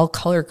 and it's all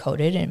color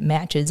coded and it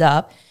matches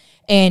up,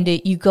 and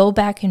you go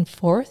back and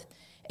forth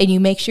and you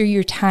make sure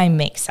your time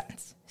makes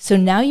sense. So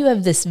now you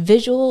have this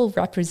visual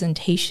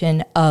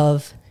representation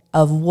of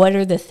what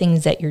are the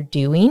things that you're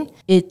doing.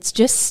 It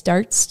just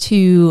starts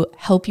to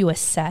help you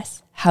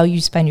assess how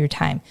you spend your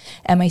time.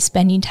 Am I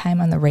spending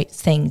time on the right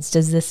things?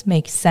 Does this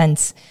make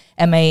sense?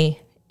 Am I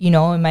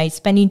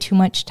spending too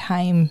much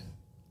time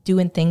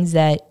doing things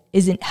that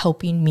isn't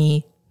helping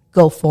me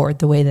go forward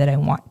the way that I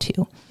want to?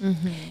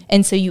 Mm-hmm.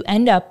 And so you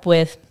end up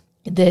with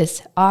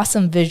this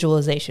awesome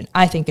visualization.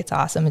 I think it's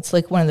awesome. It's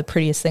like one of the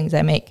prettiest things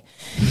I make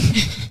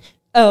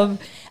of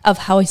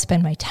how I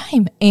spend my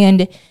time.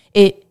 And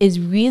it is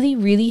really,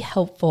 really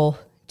helpful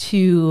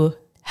to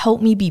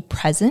help me be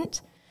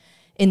present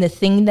in the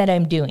thing that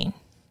I'm doing.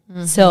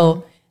 Mm-hmm.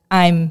 So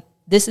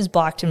this is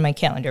blocked in my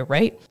calendar,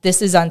 right?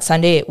 This is on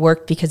Sunday at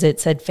work because it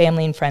said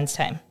family and friends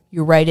time.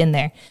 You're right in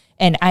there.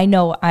 And I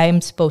know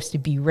I'm supposed to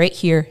be right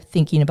here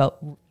thinking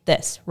about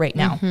this right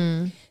now.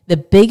 Mm-hmm. The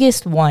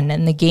biggest one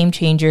and the game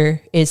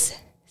changer is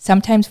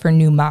sometimes for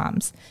new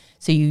moms.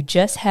 So you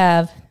just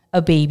have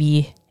a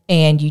baby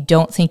and you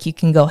don't think you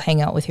can go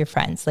hang out with your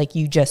friends. Like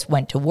you just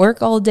went to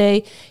work all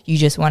day. You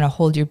just want to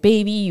hold your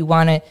baby. You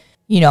want to,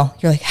 you're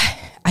like,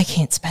 I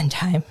can't spend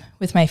time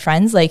with my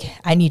friends. Like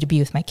I need to be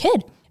with my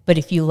kid. But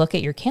if you look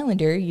at your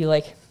calendar, you're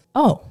like,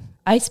 oh,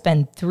 I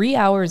spend 3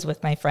 hours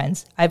with my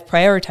friends. I've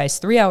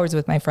prioritized 3 hours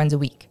with my friends a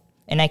week,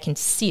 and I can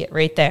see it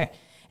right there.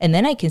 And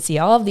then I can see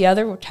all of the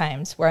other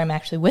times where I'm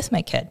actually with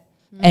my kid,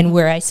 mm-hmm. and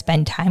where I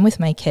spend time with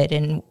my kid,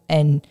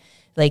 and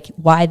like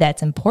why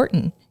that's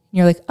important. And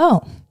you're like,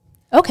 oh,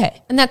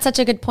 okay. And that's such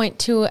a good point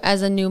too,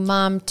 as a new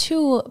mom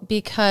too,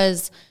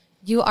 because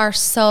you are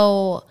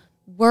so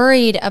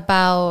worried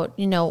about,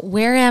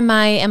 where am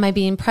I? Am I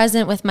being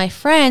present with my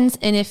friends?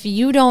 And if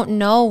you don't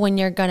know when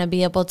you're going to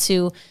be able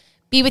to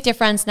be with your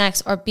friends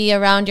next, or be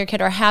around your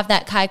kid, or have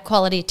that high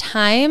quality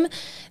time,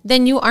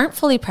 then you aren't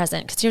fully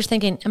present because you're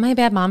thinking, am I a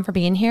bad mom for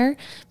being here?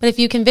 But if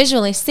you can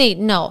visually see,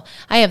 no,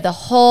 I have the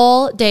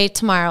whole day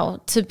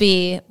tomorrow to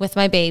be with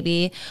my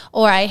baby,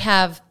 or I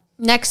have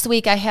next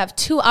week, I have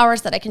 2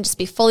 hours that I can just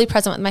be fully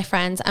present with my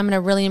friends. I'm going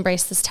to really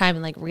embrace this time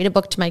and like read a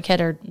book to my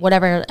kid or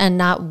whatever and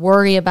not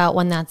worry about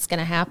when that's going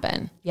to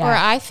happen. Yeah. Or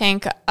I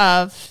think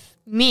of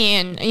me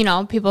and, you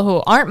know, people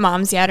who aren't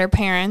moms yet or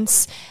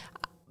parents.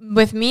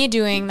 With me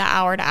doing the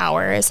hour to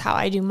hour is how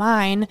I do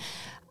mine.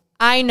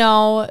 I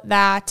know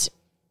that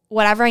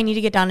whatever I need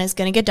to get done is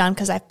going to get done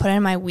because I've put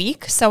in my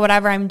week. So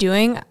whatever I'm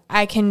doing,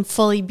 I can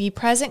fully be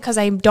present because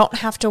I don't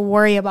have to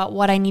worry about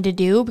what I need to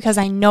do because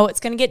I know it's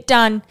going to get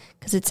done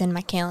because it's in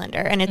my calendar.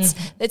 And it's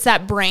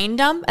that brain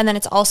dump. And then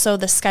it's also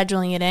the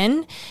scheduling it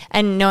in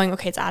and knowing,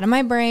 okay, it's out of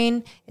my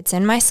brain. It's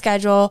in my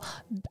schedule.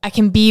 I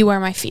can be where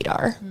my feet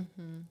are.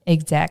 Mm-hmm.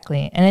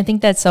 Exactly. And I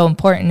think that's so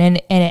important.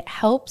 And it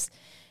helps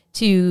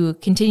to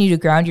continue to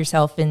ground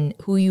yourself in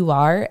who you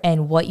are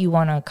and what you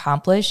want to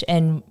accomplish.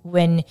 And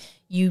when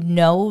you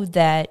know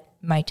that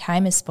my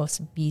time is supposed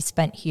to be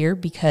spent here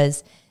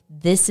because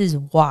this is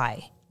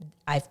why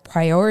I've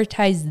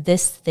prioritized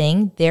this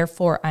thing,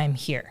 therefore I'm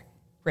here,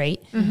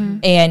 right? Mm-hmm.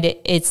 And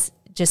it's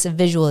just a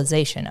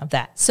visualization of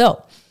that.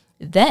 So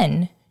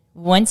then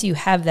once you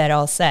have that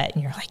all set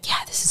and you're like,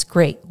 yeah, this is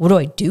great. What do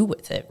I do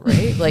with it,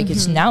 right? Like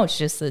it's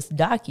just this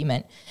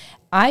document.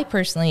 I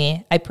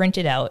print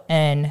it out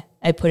and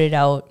I put it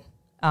out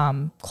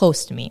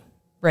close to me,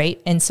 right?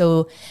 And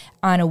so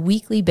on a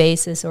weekly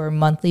basis or a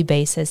monthly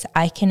basis,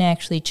 I can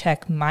actually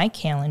check my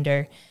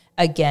calendar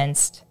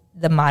against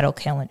the model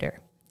calendar.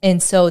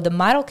 And so the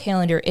model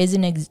calendar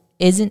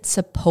isn't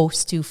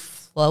supposed to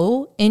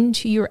flow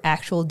into your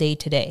actual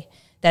day-to-day.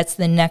 That's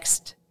the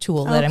next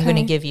tool that I'm going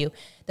to give you.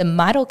 The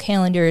model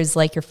calendar is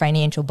like your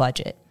financial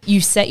budget.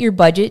 You set your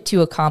budget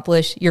to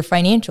accomplish your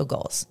financial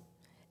goals.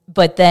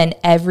 But then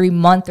every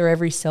month or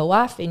every so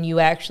often, you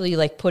actually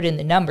like put in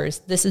the numbers.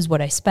 This is what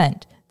I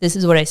spent. This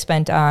is what I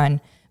spent on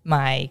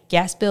my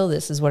gas bill.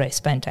 This is what I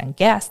spent on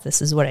gas.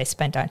 This is what I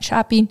spent on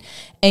shopping.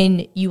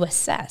 And you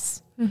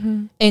assess.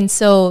 Mm-hmm. And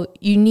so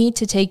you need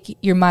to take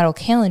your model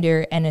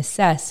calendar and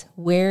assess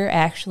where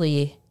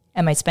actually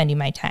am I spending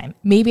my time.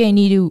 Maybe I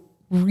need to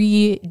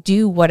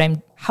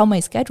redo how my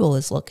schedule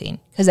is looking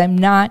because I'm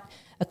not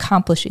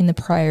accomplishing the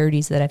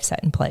priorities that I've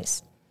set in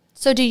place.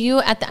 So do you,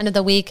 at the end of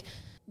the week,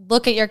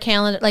 look at your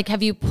calendar, like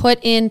have you put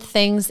in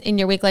things in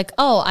your week like,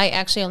 oh, I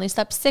actually only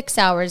slept 6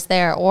 hours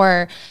there,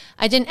 or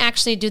I didn't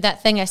actually do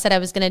that thing I said I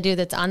was going to do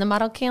that's on the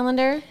model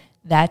calendar?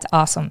 That's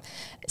awesome.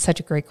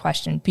 Such a great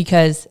question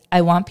because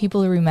I want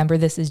people to remember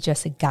this is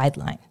just a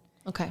guideline.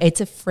 Okay.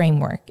 It's a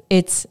framework.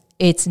 It's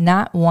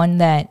not one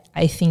that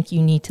I think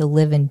you need to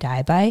live and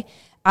die by.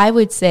 I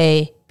would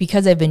say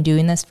because I've been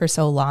doing this for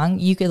so long,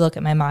 you could look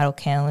at my model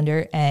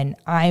calendar and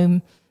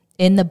I'm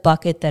in the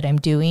bucket that I'm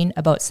doing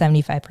about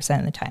 75%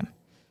 of the time.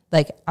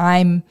 Like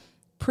I'm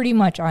pretty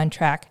much on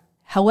track.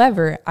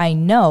 However, I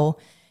know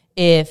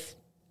if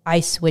I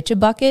switch a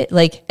bucket,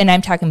 and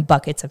I'm talking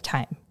buckets of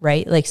time,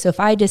 right? Like, so if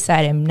I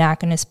decide I'm not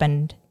going to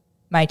spend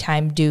my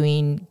time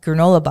doing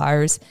granola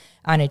bars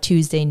on a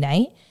Tuesday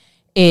night,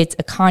 it's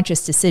a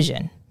conscious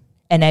decision.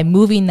 And I'm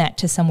moving that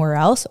to somewhere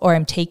else or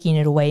I'm taking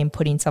it away and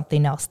putting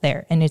something else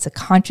there. And it's a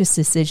conscious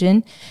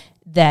decision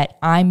that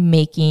I'm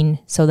making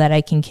so that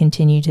I can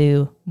continue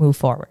to move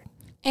forward.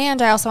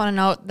 And I also want to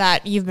note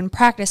that you've been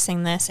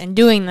practicing this and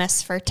doing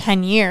this for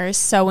 10 years.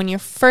 So when you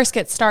first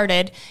get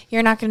started,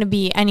 you're not going to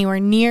be anywhere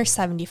near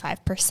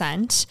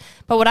 75%.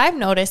 But what I've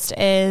noticed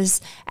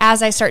is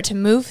as I start to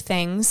move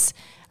things,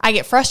 I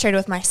get frustrated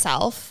with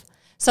myself.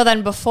 So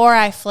then before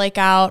I flake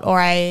out or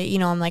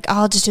I'm like,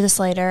 oh, I'll just do this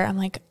later.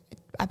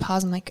 I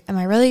pause. I'm like, am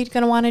I really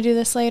going to want to do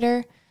this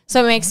later?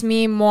 So it makes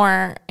me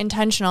more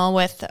intentional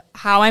with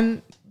how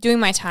I'm doing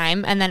my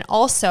time and then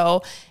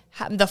also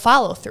the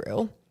follow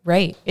through.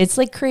 Right. It's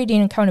like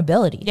creating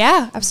accountability.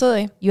 Yeah,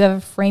 absolutely. You have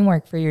a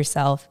framework for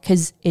yourself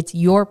because it's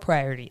your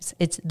priorities.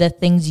 It's the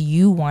things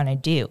you want to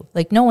do.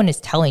 Like no one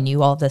is telling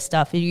you all this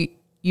stuff. You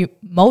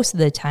most of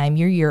the time,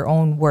 you're your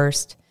own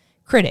worst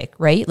critic,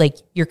 right? Like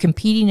you're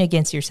competing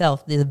against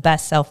yourself, the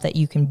best self that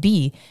you can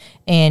be.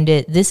 And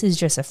this is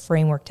just a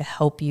framework to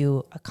help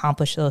you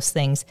accomplish those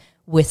things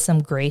with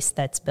some grace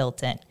that's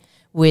built in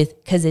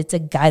because it's a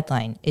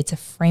guideline. It's a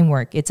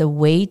framework. It's a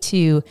way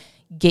to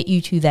get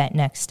you to that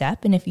next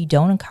step. And if you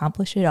don't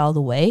accomplish it all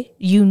the way,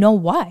 you know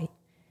why,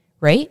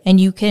 right? And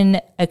you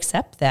can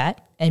accept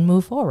that and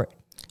move forward.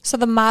 So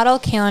the model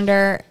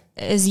calendar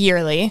is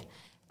yearly,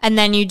 and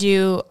then you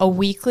do a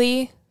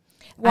weekly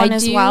one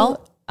as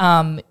well?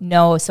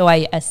 No, so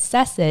I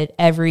assess it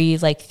every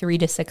 3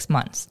 to 6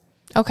 months.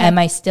 Okay. Am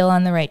I still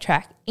on the right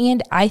track?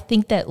 And I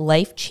think that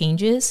life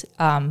changes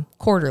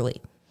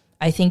quarterly.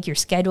 I think your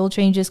schedule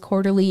changes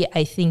quarterly.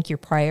 I think your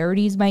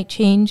priorities might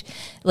change.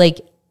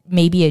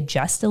 Maybe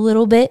adjust a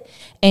little bit.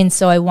 And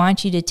so I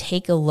want you to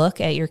take a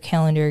look at your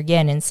calendar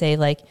again and say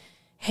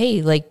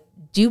hey,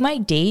 do my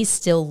days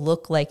still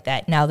look like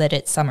that now that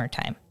it's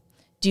summertime?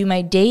 Do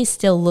my days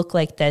still look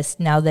like this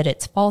now that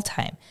it's fall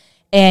time?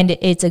 And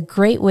it's a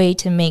great way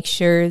to make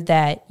sure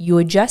that you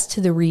adjust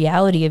to the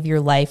reality of your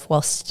life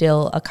while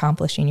still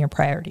accomplishing your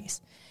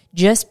priorities.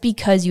 Just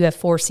because you have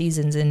 4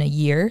 seasons in a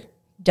year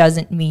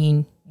doesn't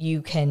mean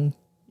you can,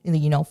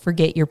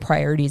 forget your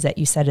priorities that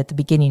you set at the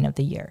beginning of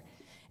the year.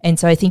 And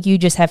so I think you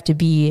just have to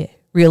be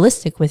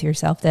realistic with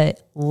yourself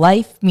that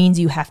life means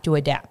you have to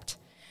adapt.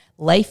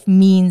 Life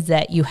means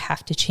that you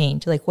have to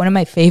change. Like one of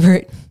my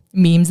favorite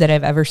memes that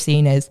I've ever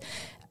seen is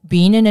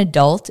being an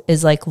adult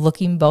is like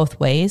looking both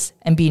ways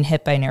and being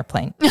hit by an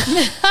airplane.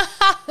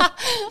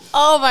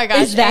 Oh my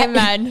gosh,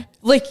 amen.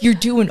 Like you're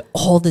doing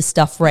all this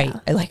stuff right.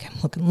 I'm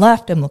looking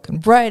left, I'm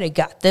looking right, I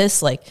got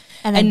this.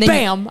 And then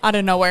bam, out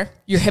of nowhere.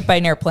 You're hit by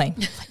an airplane.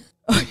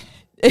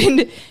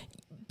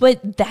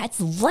 But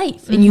that's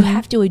life, and you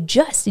have to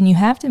adjust, and you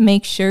have to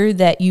make sure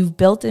that you've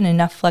built in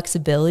enough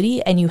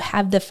flexibility and you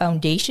have the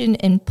foundation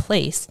in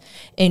place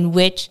in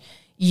which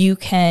you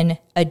can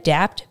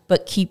adapt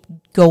but keep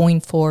going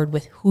forward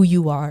with who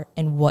you are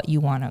and what you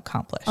want to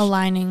accomplish.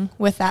 Aligning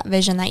with that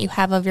vision that you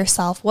have of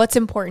yourself, what's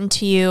important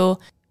to you,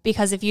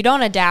 because if you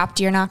don't adapt,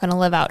 you're not going to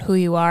live out who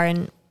you are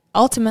and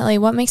ultimately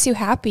what makes you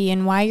happy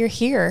and why you're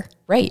here.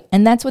 Right,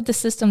 and that's what the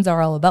systems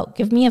are all about.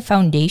 Give me a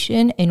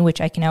foundation in which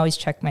I can always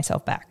check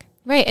myself back.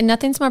 Right. And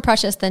nothing's more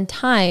precious than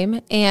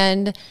time.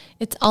 And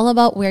it's all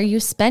about where you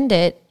spend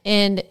it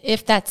and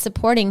if that's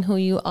supporting who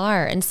you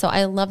are. And so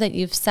I love that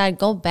you've said,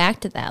 go back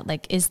to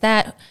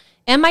that.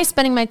 Am I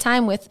spending my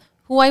time with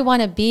who I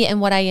want to be and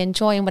what I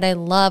enjoy and what I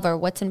love or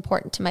what's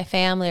important to my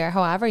family or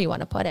however you want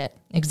to put it?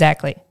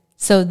 Exactly.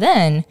 So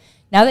then,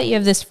 now that you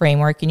have this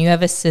framework and you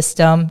have a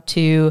system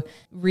to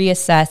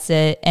reassess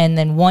it, and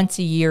then once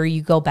a year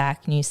you go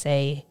back and you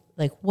say,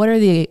 what are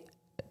the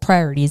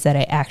priorities that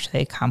I actually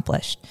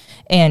accomplished?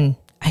 And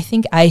I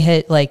think I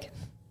hit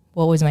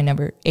what was my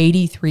number?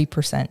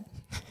 83%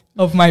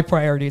 of my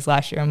priorities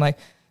last year. I'm like,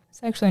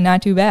 it's actually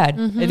not too bad.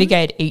 I think I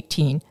had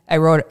 18. I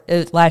wrote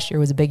last year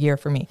was a big year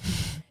for me.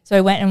 So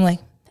I went and I'm like,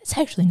 that's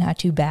actually not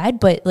too bad.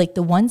 But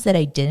the ones that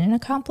I didn't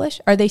accomplish,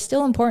 are they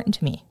still important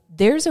to me?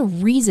 There's a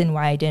reason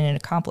why I didn't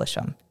accomplish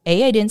them.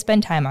 A, I didn't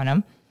spend time on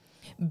them.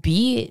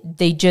 B,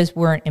 they just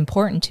weren't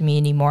important to me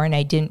anymore and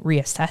I didn't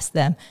reassess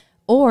them.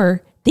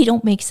 Or they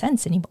don't make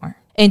sense anymore.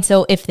 And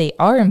so if they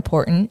are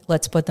important,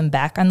 let's put them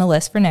back on the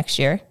list for next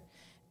year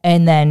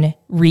and then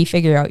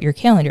refigure out your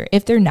calendar.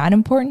 If they're not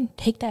important,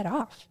 take that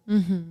off.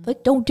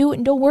 Don't do it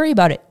and don't worry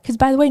about it. Because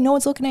by the way, no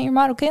one's looking at your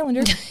model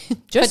calendar.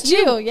 Just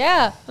you.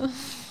 Yeah.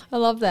 I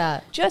love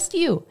that. Just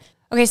you.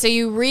 Okay, so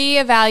you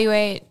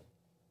reevaluate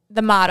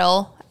the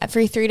model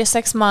every 3 to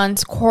 6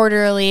 months,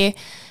 quarterly,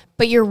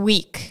 but you're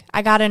weak.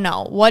 I got to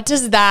know, what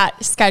does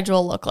that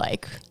schedule look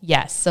like?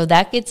 Yes. So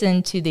that gets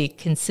into the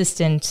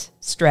consistent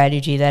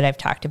strategy that I've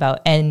talked about.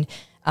 And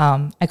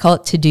I call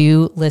it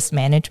to-do list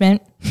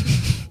management,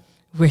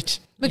 which...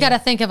 We got to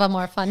think of a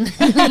more fun.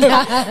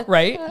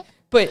 Right?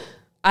 But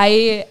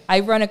I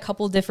run a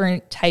couple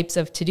different types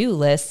of to-do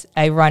lists.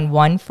 I run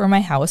one for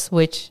my house,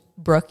 which,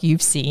 Brooke,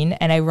 you've seen.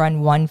 And I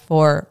run one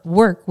for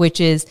work, which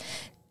is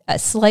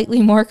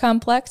slightly more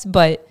complex,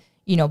 but...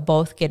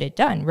 both get it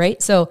done,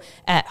 right? So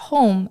at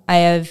home, I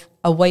have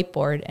a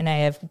whiteboard and I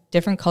have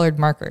different colored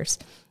markers.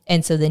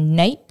 And so the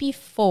night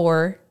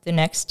before the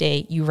next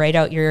day, you write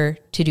out your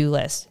to-do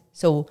list.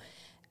 So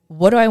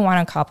what do I want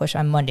to accomplish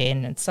on Monday?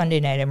 And then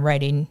Sunday night, I'm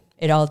writing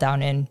it all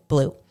down in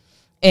blue.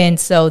 And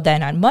so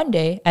then on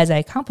Monday, as I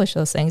accomplish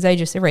those things, I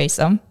just erase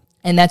them.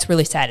 And that's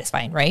really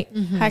satisfying, right?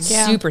 Heck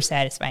yeah. Super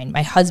satisfying.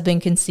 My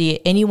husband can see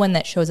it. Anyone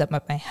that shows up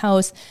at my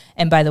house.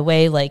 And by the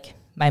way,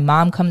 my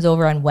mom comes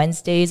over on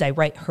Wednesdays. I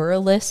write her a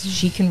list.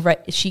 She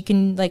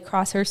can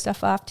cross her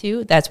stuff off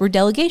too. That's where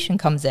delegation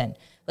comes in.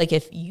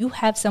 If you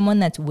have someone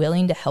that's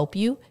willing to help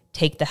you,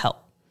 take the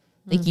help.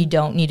 You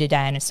don't need to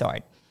die on a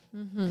sword.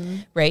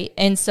 Right?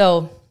 And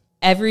so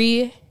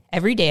every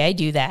day I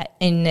do that.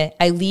 And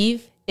I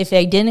leave, if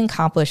I didn't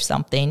accomplish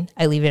something,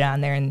 I leave it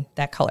on there in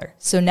that color.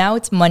 So now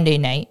it's Monday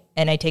night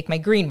and I take my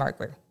green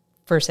marker,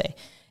 first day.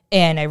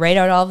 And I write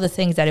out all of the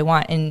things that I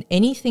want. And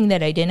anything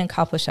that I didn't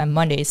accomplish on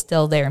Monday is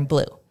still there in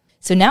blue.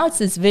 So now it's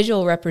this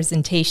visual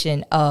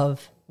representation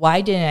of why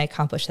didn't I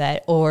accomplish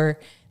that? Or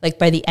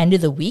by the end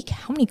of the week,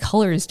 how many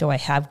colors do I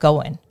have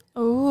going?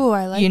 Oh,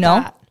 I like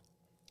that.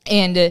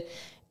 And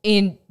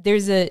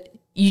there's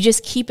you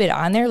just keep it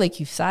on there.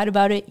 You've thought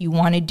about it. You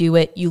want to do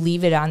it. You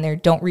leave it on there.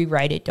 Don't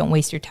rewrite it. Don't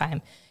waste your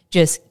time.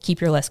 Just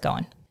keep your list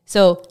going.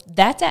 So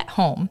that's at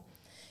home.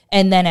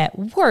 And then at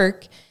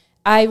work,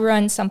 I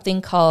run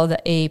something called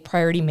a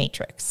priority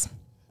matrix.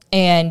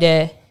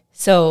 And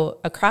so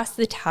across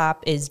the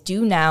top is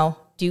do now,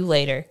 do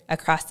later.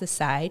 Across the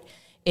side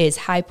is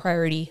high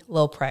priority,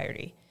 low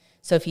priority.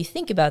 So if you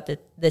think about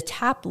the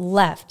top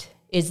left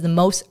is the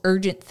most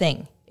urgent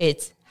thing.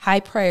 It's high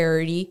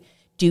priority,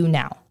 do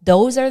now.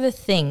 Those are the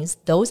things,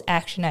 those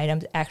action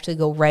items actually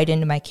go right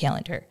into my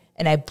calendar.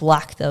 And I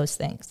block those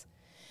things.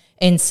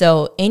 And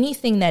so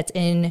anything that's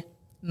in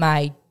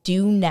my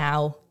do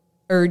now,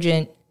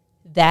 urgent,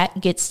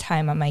 that gets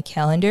time on my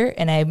calendar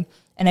and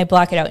I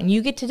block it out. And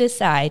you get to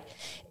decide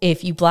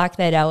if you block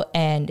that out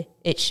and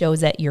it shows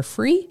that you're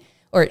free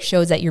or it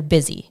shows that you're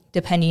busy,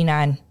 depending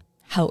on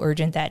how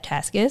urgent that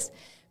task is.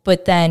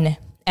 But then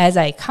as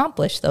I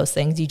accomplish those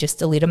things, you just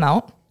delete them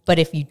out. But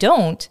if you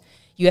don't,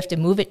 you have to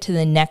move it to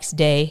the next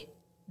day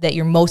that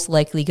you're most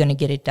likely going to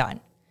get it done.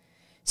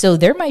 So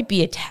there might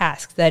be a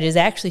task that is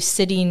actually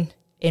sitting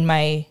in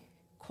my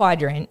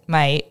quadrant,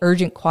 my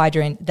urgent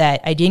quadrant,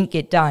 that I didn't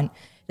get done,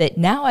 that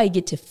now I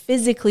get to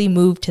physically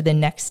move to the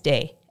next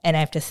day, and I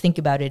have to think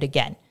about it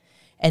again.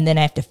 And then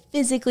I have to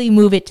physically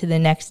move it to the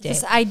next day.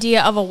 This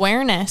idea of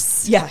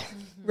awareness. Yeah,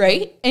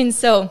 right? And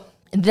so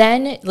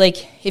then,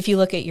 like, if you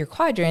look at your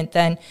quadrant,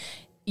 then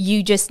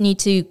you just need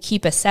to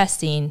keep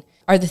assessing,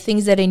 are the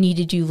things that I need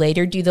to do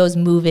later, do those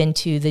move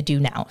into the do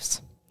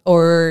nows?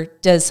 Or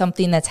does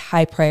something that's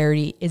high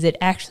priority, is it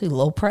actually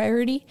low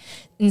priority?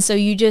 And so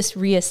you just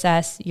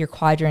reassess your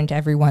quadrant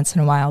every once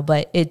in a while,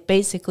 but it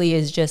basically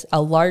is just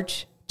a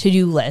large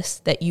to-do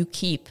list that you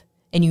keep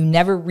and you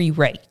never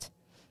rewrite.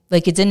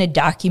 Like, it's in a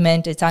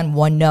document, it's on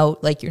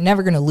OneNote, like you're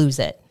never going to lose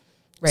it,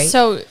 right?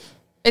 So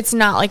it's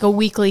not like a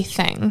weekly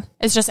thing.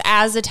 It's just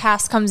as the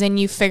task comes in,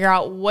 you figure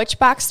out which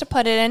box to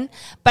put it in,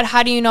 but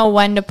how do you know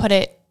when to put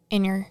it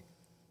in your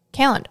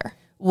calendar?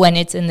 When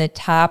it's in the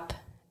top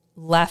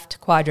left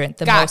quadrant,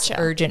 the Gotcha. most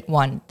urgent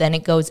one, then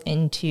it goes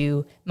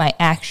into my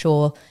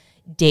actual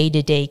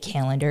day-to-day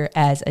calendar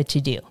as a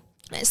to-do.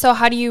 So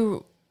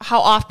how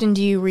often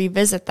do you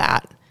revisit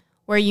that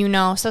where you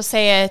know, so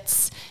say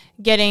it's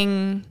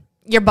getting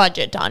your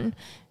budget done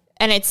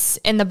and it's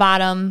in the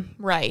bottom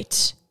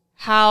right.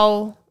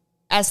 How,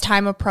 as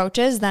time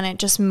approaches, then it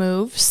just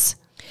moves?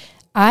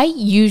 I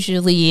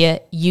usually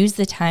use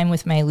the time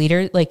with my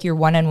leader, like your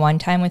one-on-one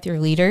time with your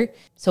leader.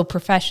 So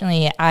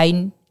professionally,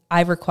 I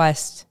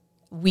request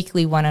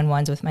weekly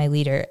one-on-ones with my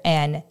leader,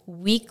 and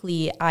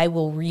weekly I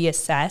will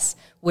reassess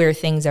where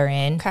things are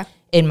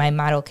in my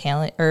model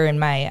calendar or in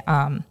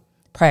my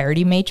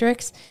priority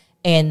matrix,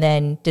 and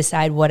then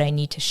decide what I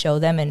need to show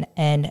them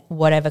and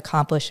what I've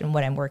accomplished and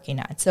what I'm working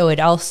on. So it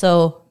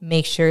also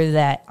makes sure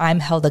that I'm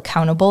held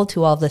accountable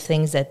to all the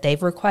things that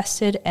they've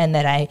requested and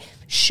that I'm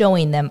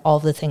showing them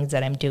all the things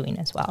that I'm doing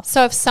as well.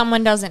 So if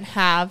someone doesn't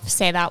have,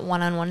 say, that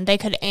one-on-one, they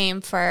could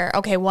aim for,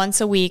 okay, once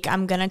a week,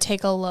 I'm going to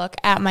take a look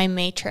at my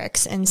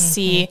matrix and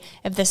see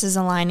if this is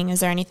aligning.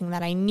 Is there anything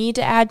that I need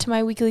to add to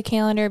my weekly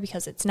calendar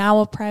because it's now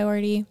a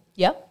priority?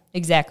 Yep,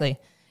 exactly.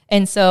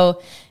 And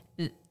so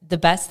the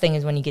best thing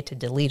is when you get to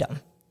delete them,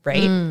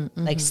 right?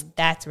 Like,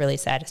 that's really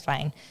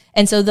satisfying.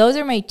 And so those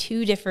are my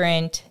two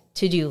different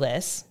to-do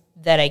lists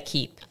that I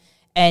keep.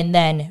 And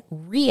then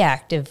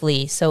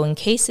reactively, so in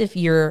case if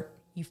you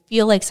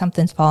feel like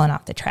something's fallen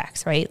off the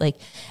tracks, right? Like,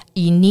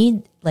 you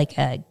need like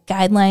a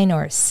guideline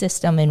or a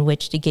system in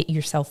which to get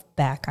yourself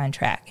back on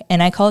track.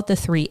 And I call it the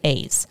 3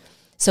 A's.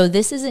 So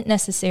this isn't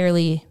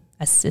necessarily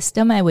a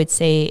system. I would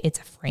say it's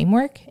a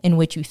framework in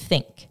which you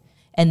think,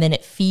 and then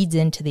it feeds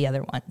into the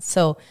other ones.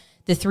 So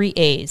the 3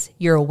 A's,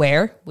 you're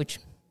aware, which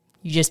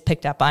you just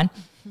picked up on,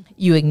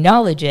 you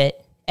acknowledge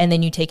it, and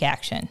then you take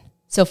action.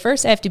 So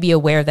first I have to be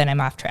aware that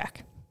I'm off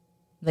track.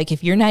 Like,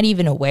 if you're not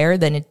even aware,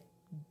 then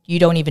you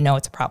don't even know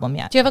it's a problem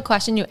yet. Do you have a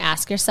question you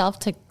ask yourself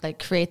to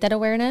like create that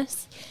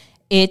awareness?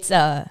 It's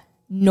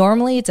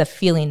normally it's a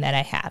feeling that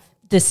I have.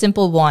 The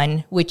simple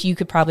one, which you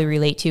could probably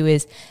relate to,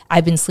 is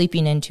I've been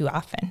sleeping in too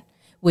often,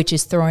 which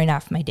is throwing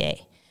off my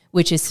day,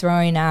 which is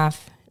throwing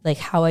off like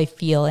how I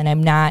feel, and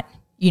I'm not,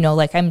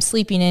 like I'm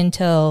sleeping in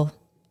till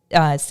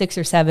 6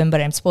 or 7, but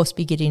I'm supposed to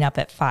be getting up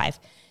at 5.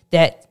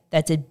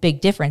 That's a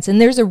big difference.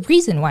 And there's a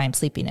reason why I'm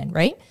sleeping in,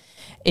 right?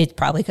 It's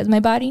probably because my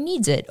body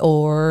needs it,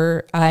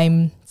 or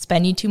I'm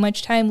spending too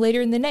much time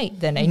later in the night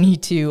than I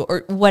need to,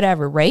 or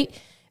whatever, right?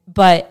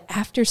 But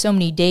after so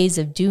many days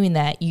of doing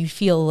that, you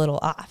feel a little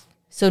off.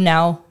 So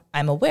now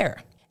I'm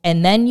aware.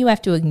 And then you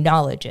have to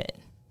acknowledge it.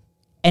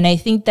 And I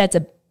think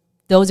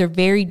those are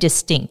very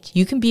distinct.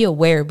 You can be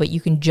aware, but you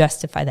can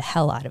justify the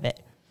hell out of it.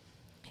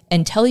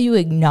 Until you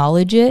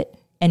acknowledge it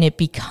and it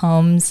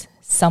becomes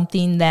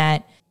something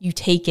that you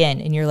take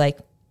in and you're like,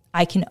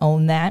 I can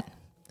own that.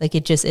 Like,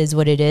 it just is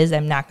what it is.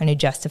 I'm not going to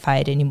justify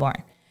it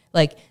anymore.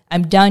 Like,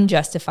 I'm done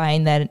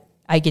justifying that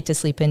I get to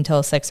sleep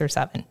until 6 or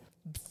 7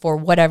 for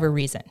whatever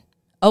reason.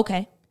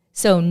 Okay.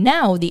 So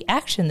now the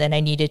action that I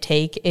need to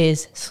take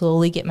is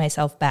slowly get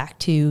myself back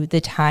to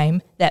the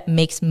time that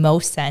makes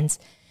most sense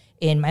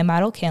in my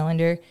model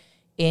calendar,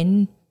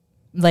 in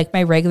like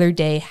my regular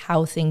day,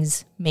 how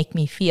things make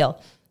me feel.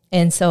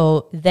 And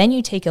so then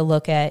you take a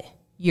look at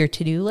your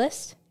to-do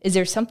list. Is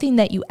there something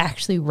that you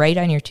actually write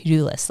on your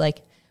to-do list?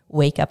 Like,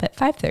 wake up at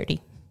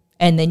 5:30,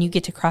 and then you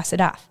get to cross it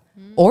off.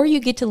 Or you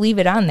get to leave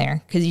it on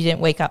there because you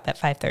didn't wake up at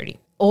 5:30.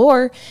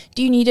 Or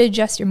do you need to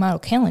adjust your model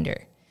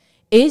calendar?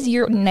 Is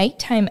your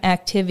nighttime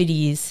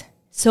activities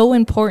so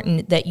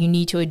important that you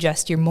need to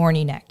adjust your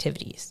morning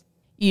activities?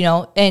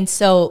 And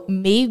so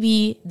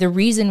maybe the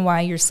reason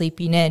why you're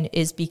sleeping in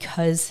is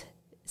because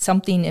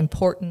something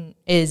important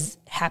is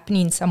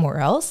happening somewhere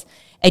else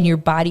and your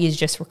body is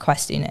just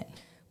requesting it.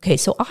 Okay,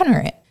 so honor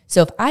it.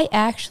 So if I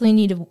actually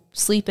need to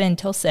sleep in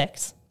till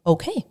 6,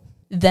 okay,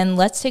 then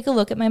let's take a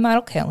look at my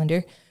model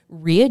calendar,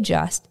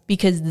 readjust,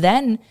 because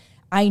then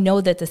I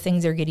know that the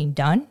things are getting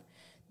done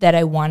that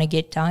I want to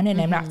get done,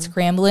 and I'm not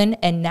scrambling.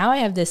 And now I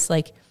have this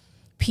like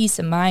peace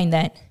of mind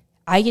that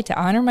I get to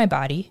honor my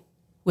body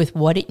with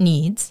what it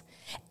needs,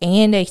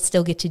 and I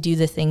still get to do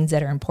the things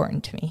that are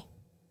important to me.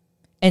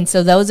 And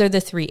so those are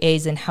the 3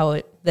 A's and how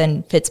it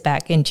then fits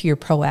back into your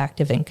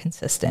proactive and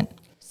consistent.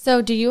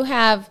 So do you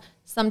have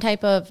some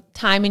type of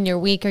time in your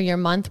week or your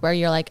month where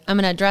you're like, I'm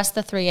going to address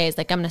the 3 A's,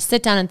 like I'm going to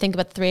sit down and think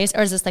about the 3 A's,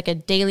 or is this like a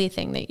daily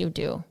thing that you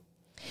do?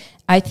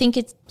 I think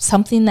it's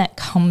something that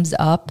comes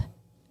up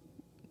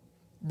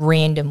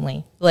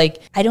randomly.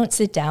 Like I don't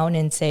sit down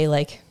and say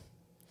like,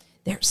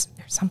 there's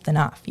something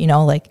off, you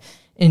know, like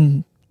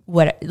in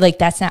what, like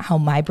that's not how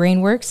my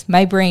brain works.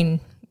 My brain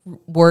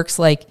works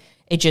like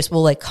it just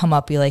will like come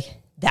up, be like,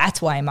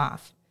 that's why I'm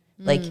off.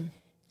 Like,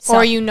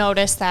 or you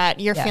notice that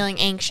you're feeling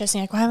anxious and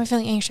you're like, why am I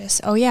feeling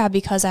anxious? Oh yeah,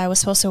 because I was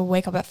supposed to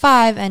wake up at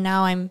 5 and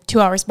now I'm 2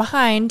 hours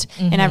behind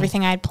in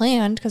everything I had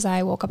planned because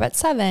I woke up at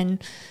 7.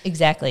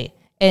 Exactly.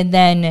 And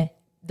then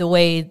the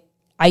way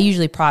I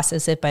usually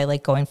process it by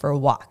like going for a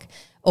walk,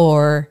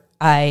 or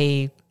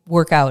I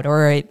work out,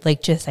 or I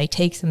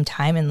take some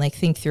time and like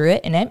think through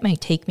it. And it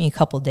might take me a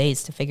couple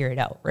days to figure it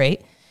out,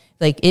 right?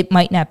 Like it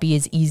might not be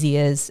as easy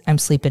as I'm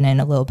sleeping in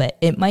a little bit.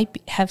 It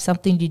might have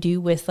something to do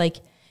with like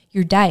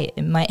your diet.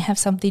 It might have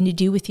something to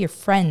do with your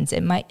friends.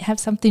 It might have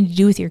something to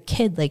do with your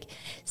kid. Like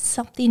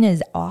something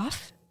is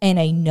off and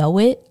I know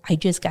it. I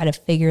just got to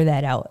figure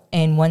that out.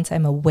 And once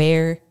I'm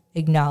aware,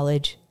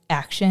 acknowledge,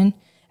 action,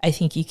 I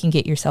think you can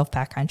get yourself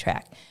back on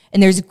track.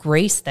 And there's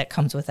grace that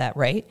comes with that,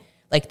 right?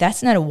 Like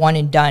that's not a one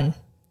and done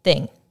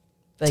thing.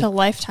 Like, it's a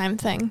lifetime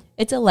thing.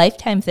 It's a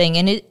lifetime thing.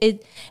 And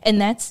and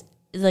that's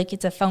like,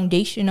 it's a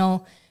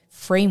foundational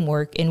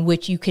framework in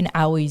which you can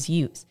always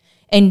use.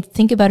 And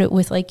think about it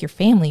with like your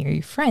family or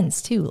your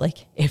friends too.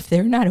 Like if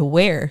they're not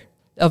aware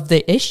of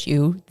the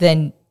issue,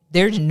 then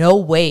there's no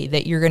way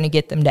that you're going to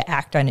get them to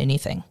act on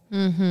anything.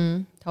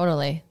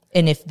 Totally.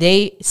 And if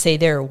they say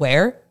they're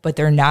aware, but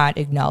they're not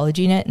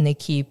acknowledging it and they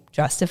keep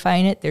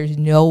justifying it, there's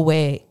no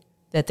way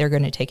that they're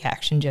going to take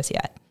action just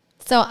yet.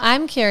 So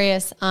I'm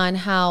curious on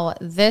how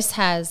this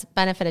has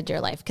benefited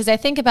your life. Because I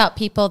think about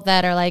people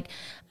that are like,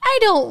 I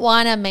don't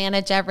want to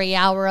manage every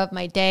hour of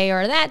my day,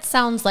 or that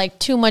sounds like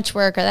too much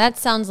work, or that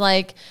sounds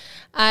like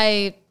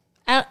I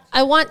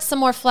want some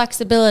more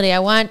flexibility. I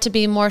want to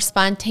be more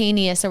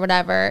spontaneous or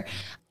whatever.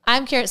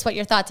 I'm curious what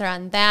your thoughts are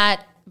on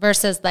that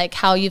versus like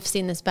how you've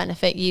seen this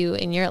benefit you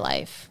in your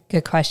life.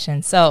 Good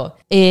question. So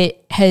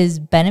it has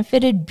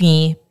benefited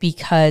me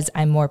because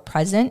I'm more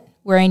present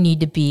where I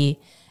need to be.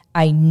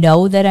 I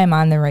know that I'm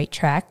on the right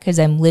track because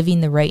I'm living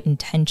the right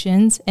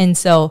intentions. And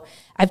so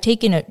I've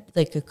taken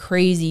a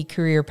crazy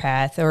career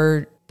path,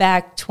 or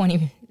back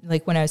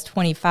when I was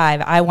 25,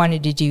 I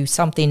wanted to do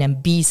something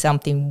and be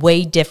something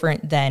way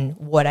different than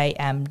what I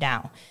am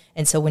now.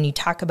 And so when you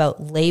talk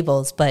about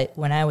labels, but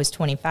when I was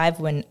 25,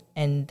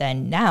 and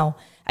then now,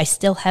 I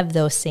still have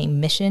those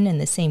same mission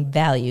and the same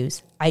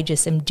values. I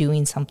just am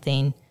doing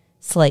something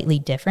slightly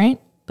different,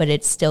 but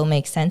it still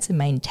makes sense and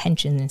my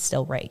intention is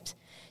still right.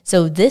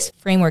 So this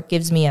framework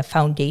gives me a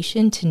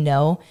foundation to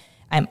know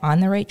I'm on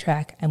the right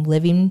track. I'm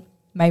living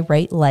my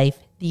right life.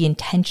 The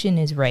intention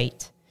is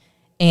right.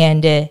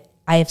 And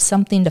I have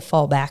something to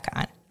fall back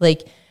on.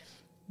 Like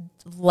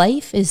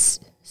life is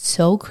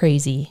so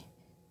crazy,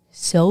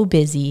 so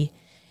busy,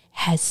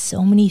 has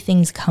so many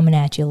things coming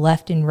at you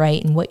left and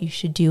right, and what you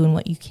should do and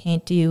what you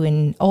can't do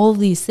and all of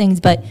these things.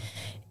 But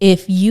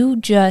if you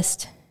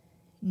just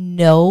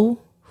know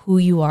who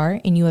you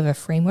are and you have a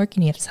framework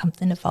and you have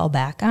something to fall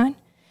back on,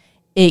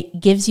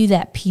 it gives you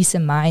that peace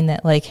of mind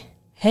that like,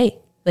 hey,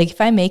 like if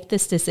I make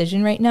this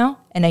decision right now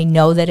and I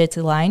know that it's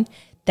aligned,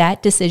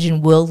 that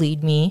decision will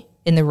lead me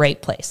in the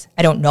right place.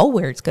 I don't know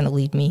where it's going to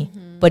lead me,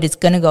 but it's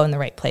going to go in the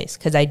right place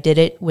because I did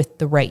it with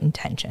the right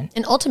intention.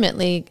 And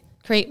ultimately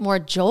create more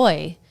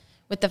joy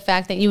with the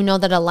fact that you know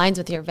that aligns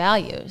with your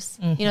values.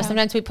 You know,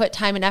 sometimes we put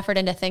time and effort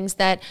into things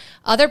that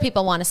other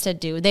people want us to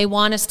do. They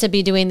want us to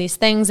be doing these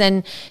things.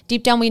 And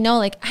deep down we know,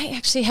 like, I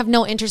actually have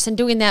no interest in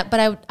doing that,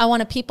 but I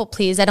want to people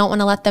please. I don't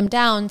want to let them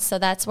down. So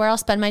that's where I'll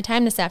spend my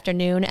time this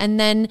afternoon. And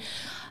then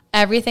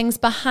everything's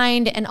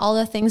behind and all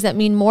the things that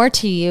mean more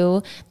to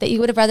you that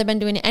you would have rather been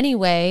doing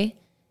anyway,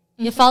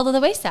 you fall to the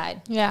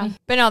wayside. Yeah.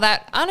 But no,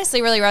 that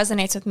honestly really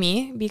resonates with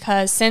me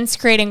because since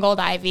creating Gold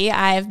Ivy,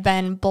 I've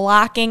been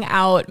blocking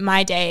out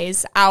my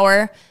days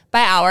hour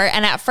by hour.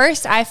 And at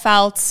first I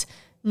felt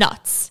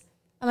nuts.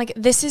 I'm like,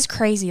 this is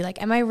crazy.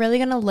 Like, am I really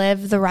going to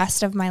live the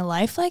rest of my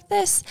life like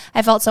this?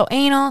 I felt so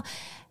anal.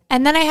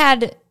 And then I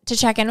had to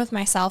check in with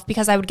myself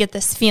because I would get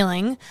this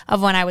feeling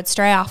of when I would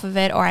stray off of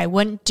it or I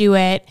wouldn't do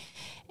it.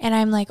 And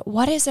I'm like,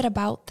 what is it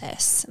about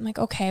this? I'm like,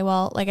 okay,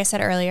 well, like I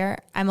said earlier,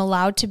 I'm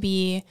allowed to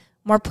be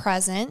more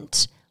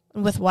present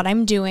with what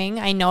I'm doing.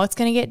 I know it's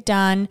going to get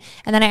done.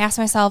 And then I ask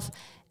myself,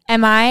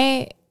 am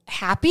I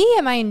happy?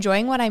 Am I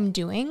enjoying what I'm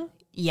doing?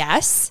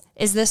 Yes.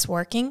 Is this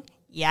working?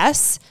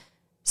 Yes.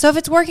 So if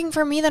it's working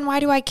for me, then why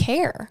do I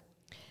care?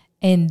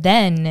 And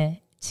then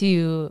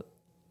to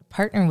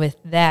partner with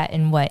that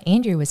and what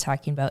Andrea was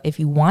talking about, if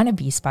you want to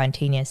be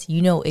spontaneous,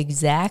 you know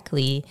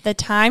exactly The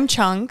time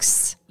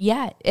chunks.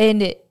 Yeah.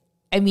 And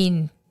I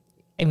mean,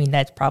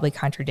 that's probably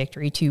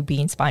contradictory to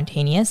being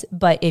spontaneous.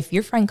 But if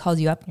your friend calls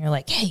you up and you're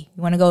like, hey,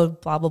 you want to go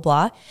blah, blah,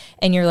 blah.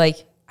 And you're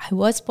like, I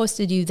was supposed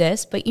to do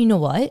this, but you know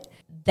what?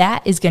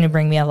 That is going to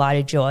bring me a lot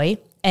of joy.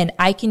 And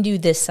I can do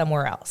this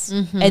somewhere else.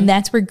 And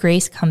that's where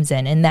grace comes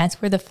in. And that's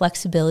where the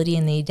flexibility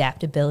and the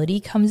adaptability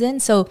comes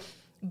in. So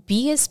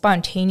be as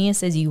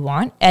spontaneous as you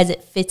want as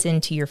it fits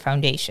into your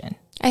foundation.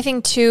 I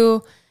think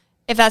too,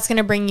 if that's going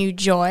to bring you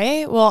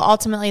joy, well,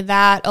 ultimately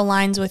that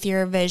aligns with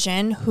your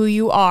vision, who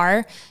you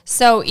are.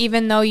 So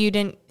even though you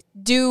didn't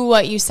do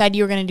what you said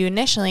you were going to do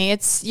initially,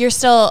 you're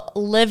still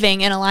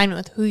living in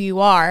alignment with who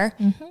you are.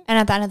 And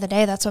at the end of the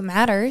day, that's what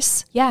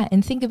matters. Yeah.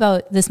 And think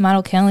about this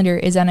model calendar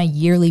is on a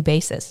yearly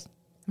basis.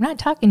 I'm not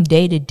talking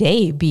day to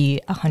day be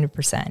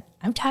 100%.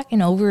 I'm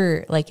talking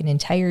over like an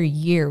entire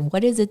year.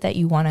 What is it that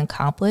you want to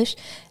accomplish?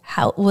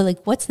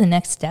 What's the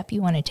next step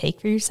you want to take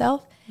for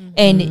yourself?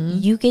 And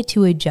you get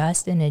to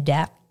adjust and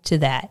adapt to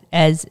that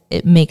as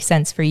it makes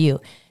sense for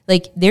you.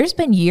 Like there's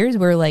been years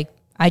where like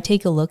I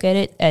take a look at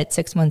it at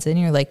 6 months in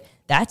and you're like,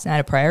 that's not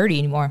a priority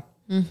anymore.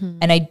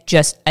 And I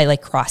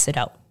like cross it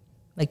out.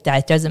 Like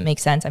that doesn't make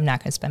sense. I'm not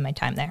going to spend my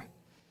time there.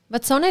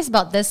 What's so nice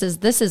about this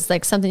is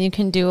like something you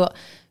can do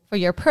for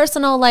your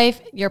personal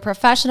life, your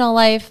professional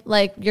life,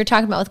 like you're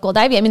talking about with Gold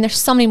Ivy. I mean, there's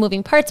so many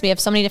moving parts. We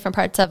have so many different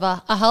parts of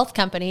a health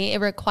company.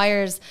 It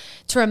requires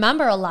to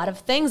remember a lot of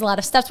things, a lot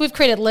of steps. We've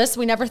created lists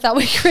we never thought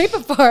we'd create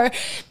before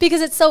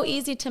because it's so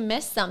easy to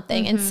miss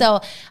something. And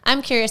so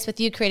I'm curious with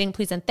you creating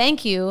Please and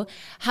Thank You,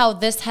 how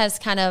this has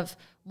kind of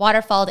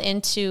waterfalled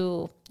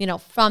into,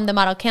 from the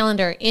model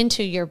calendar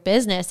into your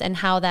business and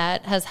how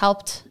that has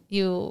helped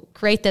you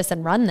create this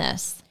and run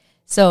this.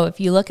 So if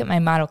you look at my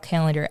model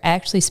calendar, I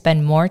actually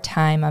spend more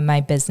time on my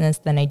business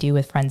than I do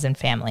with friends and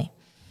family.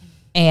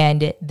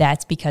 And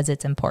that's because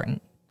it's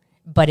important.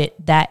 But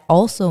that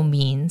also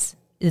means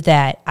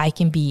that I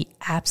can be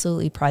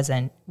absolutely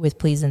present with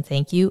Please and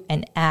Thank You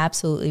and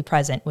absolutely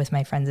present with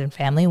my friends and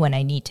family when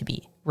I need to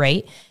be,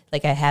 right?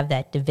 Like I have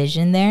that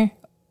division there,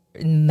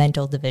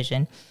 mental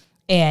division.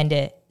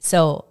 And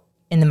so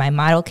in my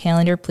model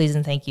calendar, Please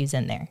and Thank You's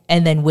in there.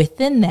 And then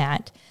within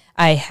that,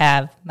 I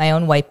have my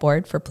own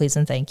whiteboard for Please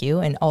and Thank You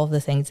and all of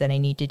the things that I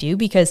need to do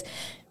because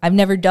I've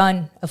never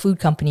done a food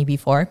company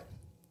before.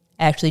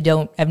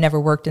 I've never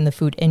worked in the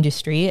food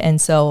industry. And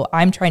so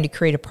I'm trying to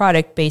create a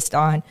product based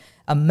on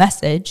a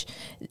message,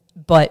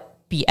 but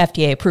be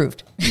FDA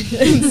approved.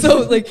 And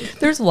so like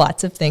there's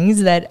lots of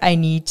things that I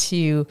need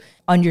to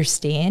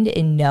understand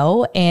and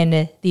know.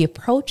 And the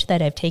approach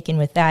that I've taken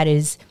with that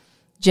is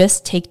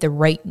just take the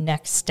right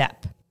next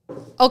step.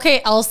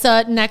 Okay,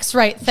 Elsa, next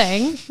right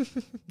thing.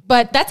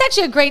 But that's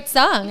actually a great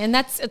song. And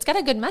it's got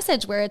a good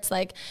message where it's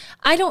like,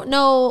 I don't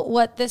know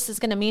what this is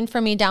going to mean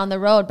for me down the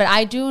road, but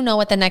I do know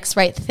what the next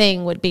right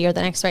thing would be or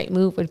the next right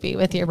move would be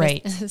with your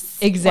business.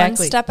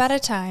 Exactly. One step at a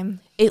time.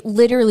 It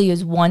literally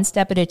is one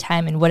step at a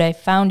time. And what I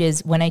found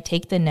is when I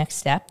take the next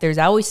step, there's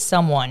always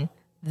someone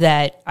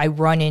that I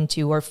run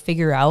into or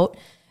figure out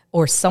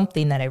or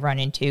something that I run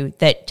into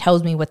that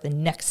tells me what the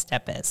next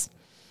step is.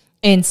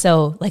 And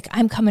so like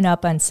I'm coming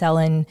up on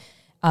selling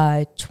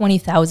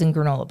 20,000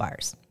 granola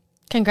bars.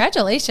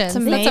 Congratulations.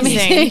 That's amazing. That's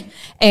amazing.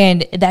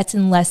 And that's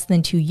in less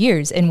than 2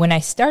 years. And when I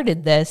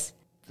started this,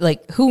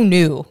 like who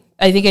knew?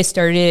 I think I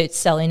started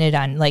selling it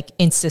on like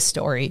Insta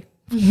story,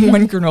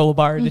 one granola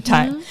bar at a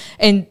time.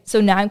 And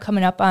so now I'm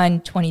coming up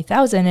on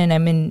 20,000 and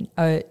I'm in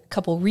a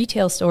couple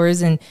retail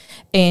stores and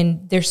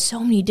there's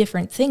so many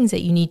different things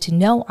that you need to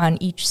know on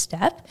each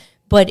step.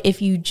 But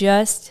if you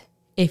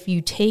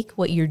take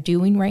what you're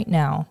doing right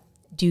now,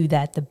 do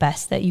that the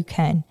best that you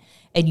can,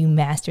 and you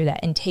master that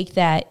and take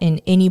that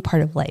in any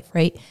part of life,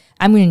 right?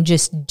 I'm going to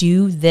just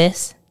do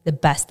this the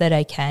best that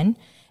I can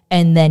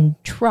and then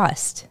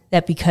trust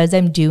that because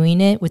I'm doing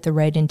it with the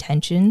right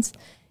intentions,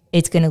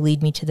 it's going to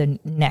lead me to the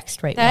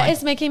next right one. That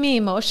is making me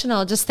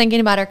emotional just thinking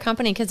about our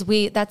company because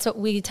that's what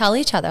we tell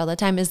each other all the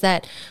time is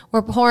that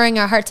we're pouring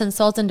our hearts and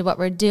souls into what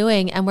we're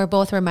doing and we're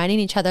both reminding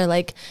each other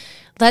like,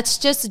 let's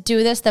just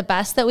do this the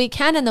best that we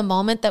can in the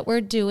moment that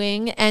we're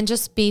doing and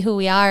just be who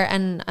we are.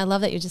 And I love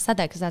that you just said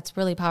that because that's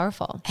really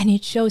powerful. And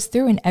it shows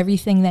through in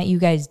everything that you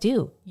guys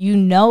do. You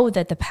know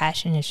that the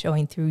passion is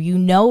showing through. You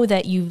know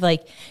that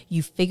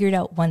you figured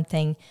out one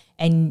thing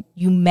and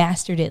you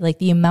mastered it. Like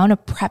the amount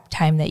of prep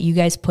time that you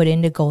guys put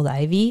into Gold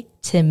Ivy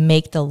to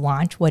make the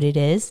launch what it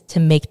is, to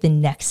make the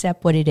next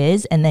step what it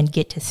is, and then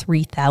get to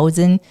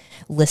 3,000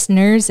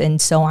 listeners and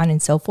so on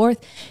and so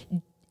forth.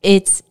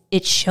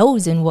 It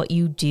shows in what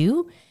you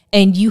do,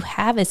 and you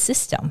have a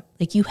system.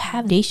 Like you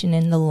have nation,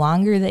 and the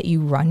longer that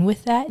you run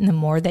with that and the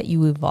more that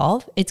you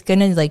evolve, it's going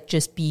to like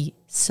just be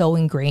so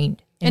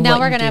ingrained. And now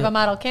we're going to have a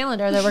model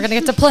calendar that we're going to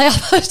get to play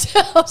off of too.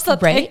 So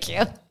right? Thank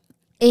you.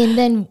 And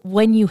then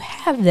when you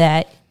have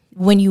that,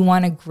 when you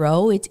want to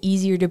grow, it's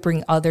easier to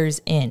bring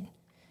others in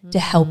to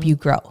help you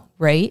grow,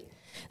 right?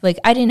 Like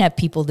I didn't have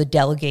people to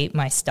delegate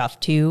my stuff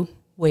to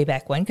way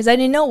back when because I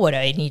didn't know what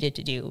I needed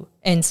to do.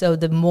 And so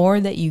the more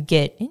that you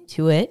get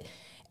into it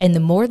and the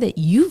more that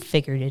you've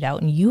figured it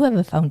out and you have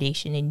a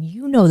foundation and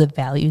you know the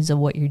values of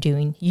what you're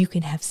doing, you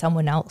can have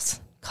someone else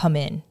come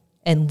in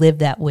and live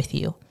that with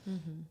you.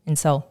 And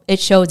so it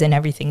shows in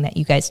everything that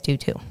you guys do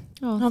too.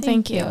 Oh,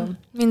 thank you.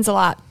 Means a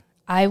lot.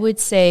 I would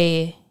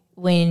say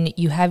when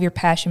you have your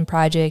passion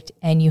project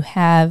and you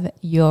have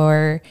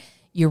your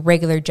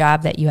regular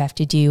job that you have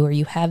to do, or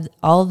you have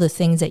all the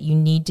things that you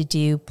need to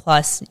do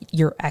plus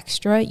your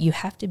extra, you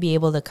have to be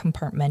able to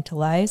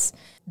compartmentalize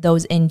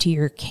those into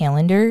your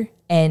calendar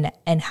and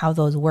how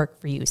those work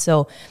for you.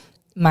 So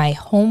my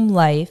home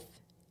life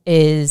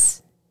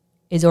is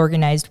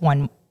organized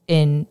one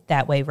in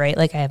that way, right?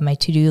 Like I have my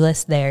to-do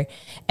list there,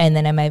 and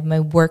then I have my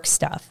work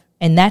stuff.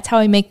 And that's how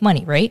I make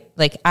money, right?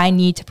 Like I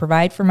need to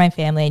provide for my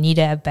family. I need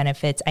to have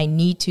benefits. I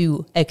need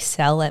to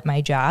excel at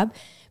my job.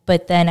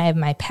 But then I have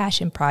my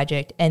passion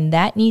project, and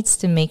that needs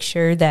to make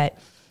sure that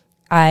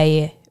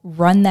I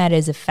run that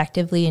as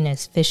effectively and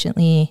as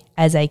efficiently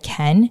as I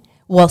can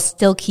while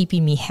still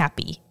keeping me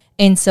happy.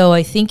 And so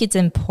I think it's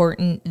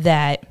important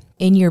that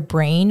in your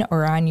brain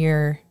or on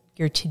your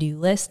to-do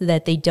list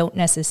that they don't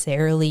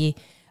necessarily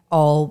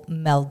all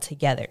meld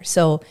together.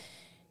 So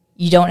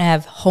you don't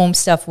have home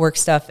stuff, work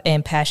stuff,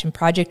 and passion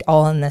project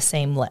all on the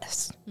same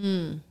list.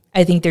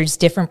 I think there's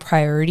different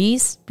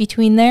priorities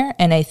between there,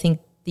 and I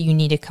think that you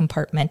need to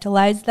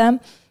compartmentalize them.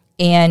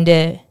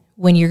 And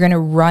when you're going to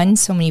run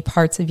so many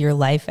parts of your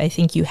life, I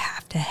think you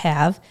have to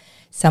have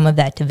some of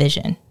that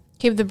division.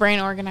 Keep the brain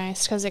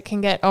organized because it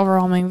can get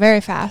overwhelming very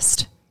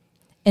fast.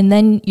 And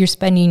then you're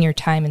spending your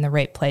time in the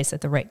right place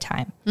at the right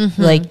time.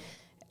 Like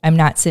I'm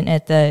not sitting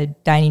at the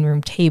dining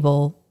room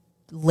table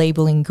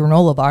labeling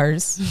granola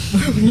bars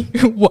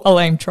while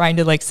I'm trying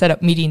to like set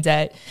up meetings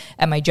at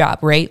my job,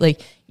 right?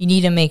 Like you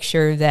need to make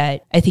sure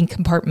that I think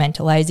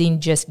compartmentalizing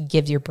just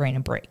gives your brain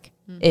a break.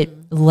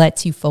 It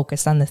lets you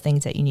focus on the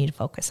things that you need to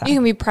focus on. You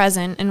can be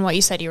present in what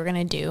you said you were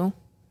going to do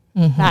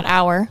that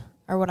hour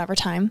or whatever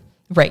time.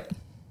 Right.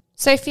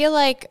 So I feel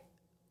like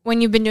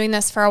when you've been doing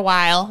this for a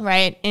while,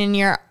 right, and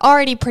you're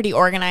already pretty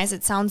organized,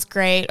 it sounds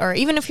great. Or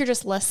even if you're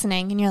just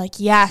listening and you're like,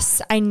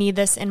 yes, I need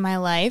this in my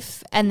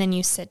life, and then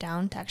you sit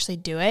down to actually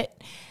do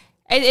it,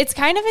 it's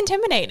kind of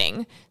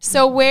intimidating.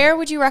 So where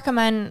would you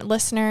recommend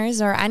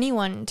listeners or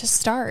anyone to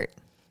start?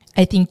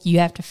 I think you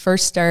have to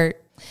first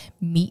start,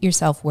 meet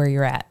yourself where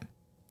you're at.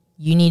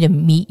 You need to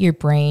meet your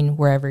brain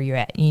wherever you're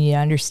at. You need to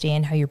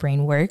understand how your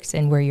brain works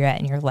and where you're at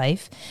in your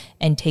life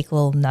and take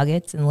little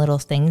nuggets and little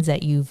things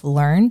that you've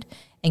learned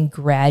and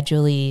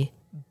gradually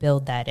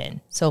build that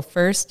in. So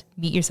first,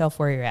 meet yourself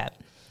where you're at.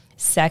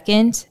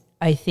 Second,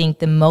 I think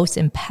the most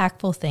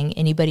impactful thing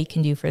anybody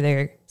can do for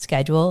their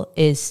schedule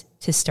is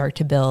to start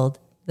to build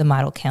the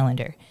model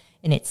calendar.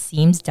 And it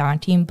seems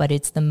daunting, but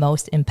it's the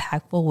most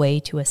impactful way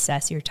to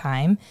assess your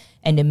time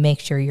and to make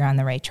sure you're on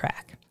the right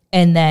track.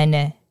 And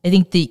then I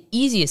think the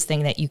easiest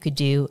thing that you could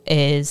do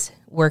is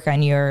work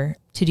on your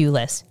to-do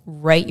list.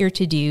 Write your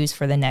to-dos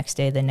for the next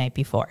day, the night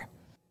before.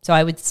 So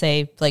I would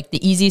say like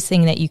the easiest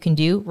thing that you can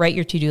do, write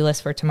your to-do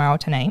list for tomorrow,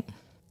 tonight,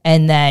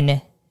 and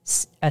then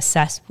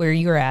assess where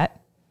you're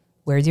at,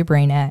 where's your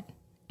brain at,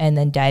 and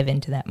then dive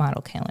into that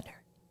model calendar.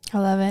 I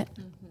love it.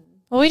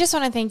 Well, we just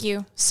want to thank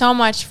you so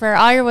much for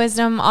all your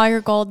wisdom, all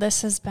your gold.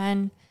 This has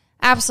been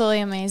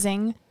absolutely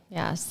amazing.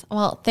 Yes.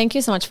 Well, thank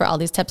you so much for all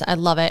these tips. I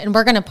love it. And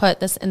we're going to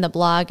put this in the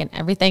blog and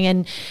everything.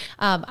 And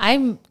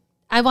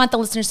I want the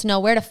listeners to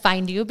know where to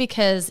find you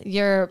because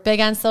you're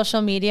big on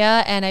social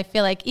media. And I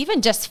feel like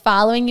even just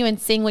following you and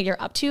seeing what you're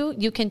up to,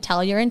 you can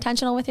tell you're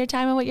intentional with your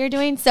time and what you're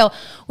doing. So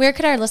where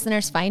could our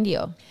listeners find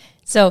you?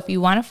 So if you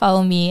want to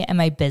follow me and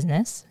my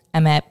business,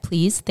 I'm at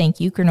Please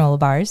Thank You Granola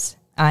Bars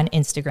on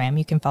Instagram.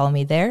 You can follow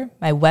me there.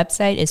 My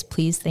website is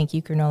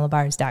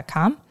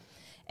pleasethankyouGranolaBars.com.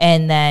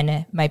 And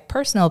then my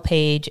personal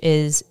page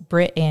is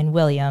Brit Ann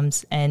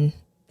Williams, and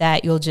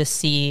that you'll just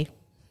see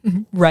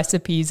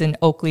recipes in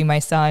Oakley, my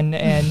son,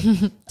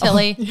 and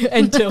Tilly.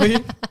 And Tilly.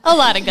 A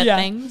lot of good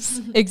things.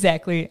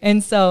 Exactly.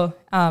 And so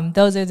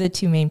those are the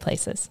two main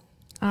places.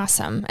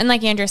 Awesome. And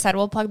like Andrea said,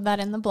 we'll plug that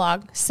in the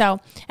blog. So,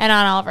 and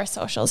on all of our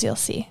socials, you'll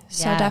see.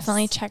 So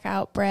definitely check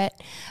out Brit.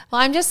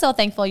 Well, I'm just so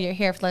thankful you're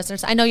here for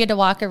listeners. I know you had to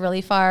walk a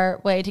really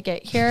far way to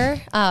get here.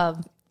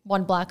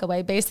 1 block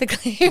away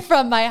basically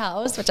from my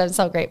house, which I'm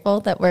so grateful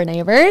that we're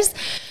neighbors.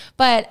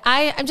 But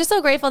I'm just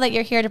so grateful that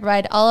you're here to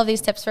provide all of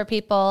these tips for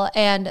people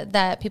and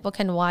that people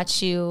can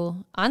watch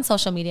you on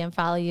social media and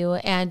follow you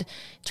and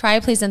try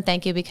Please and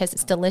Thank You because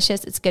it's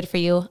delicious. It's good for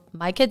you.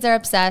 My kids are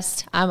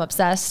obsessed. I'm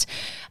obsessed.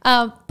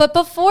 But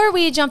before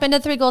we jump into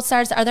 3 gold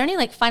stars, are there any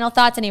like final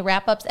thoughts, any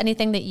wrap ups,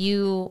 anything that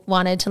you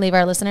wanted to leave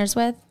our listeners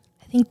with?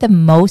 I think the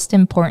most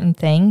important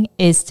thing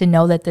is to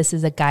know that this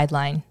is a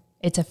guideline.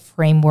 It's a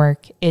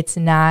framework. It's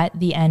not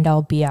the end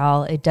all be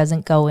all. It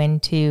doesn't go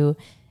into,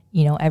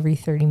 every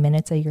 30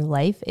 minutes of your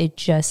life. It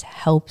just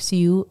helps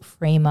you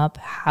frame up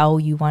how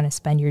you want to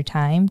spend your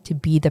time to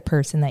be the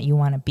person that you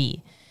want to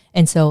be.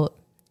 And so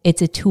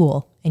it's a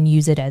tool and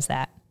use it as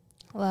that.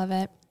 Love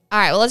it. All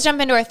right, well, let's jump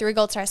into our 3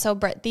 gold stars. So,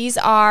 Britt, these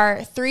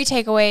are 3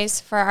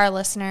 takeaways for our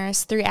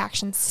listeners, 3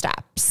 action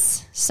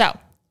steps. So,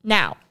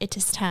 now it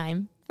is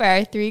time for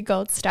our 3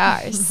 gold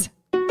stars.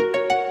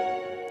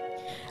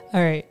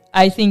 All right.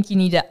 I think you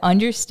need to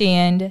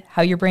understand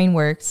how your brain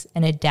works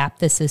and adapt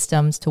the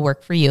systems to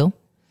work for you.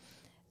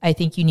 I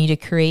think you need to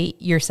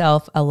create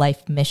yourself a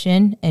life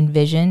mission and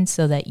vision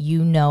so that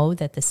you know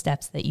that the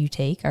steps that you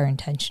take are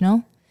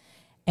intentional.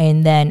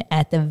 And then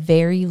at the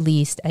very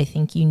least, I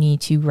think you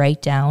need to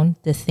write down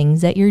the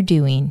things that you're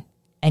doing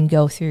and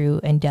go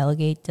through and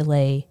delegate,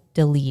 delay,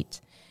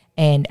 delete.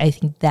 And I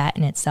think that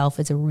in itself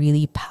is a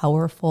really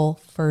powerful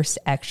first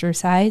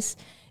exercise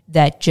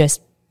that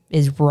just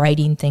is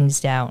writing things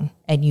down,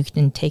 and you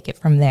can take it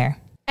from there.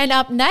 And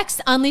up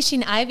next,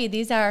 Unleashing Ivy.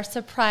 These are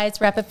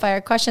surprise rapid fire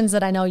questions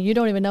that I know you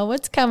don't even know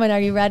what's coming. Are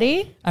you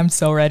ready? I'm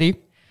so ready.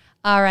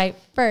 All right.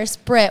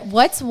 First, Britt,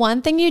 what's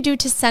one thing you do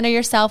to center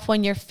yourself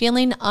when you're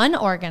feeling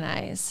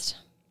unorganized?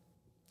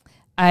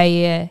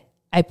 So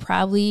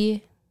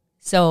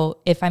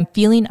if I'm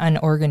feeling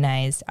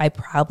unorganized, I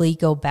probably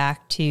go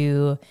back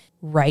to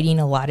writing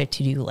a lot of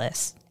to-do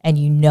lists. And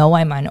you know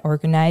I'm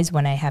unorganized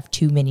when I have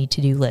too many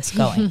to-do lists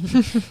going.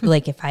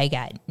 Like if I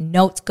got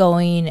notes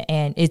going,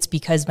 and it's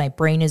because my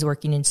brain is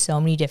working in so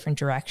many different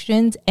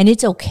directions. And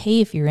it's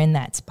okay if you're in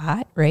that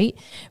spot, right?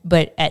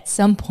 But at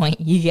some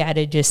point, you got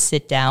to just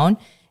sit down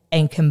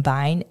and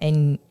combine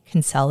and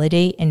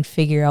consolidate and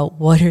figure out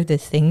what are the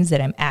things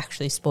that I'm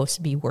actually supposed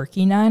to be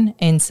working on.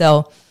 And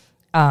so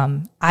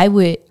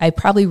I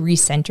probably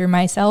recenter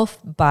myself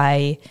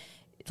by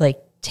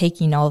like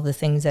taking all the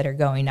things that are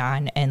going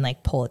on and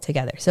like pull it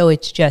together. So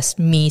it's just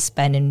me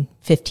spending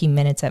 15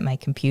 minutes at my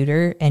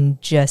computer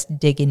and just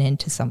digging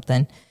into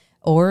something.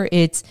 Or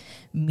it's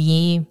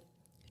me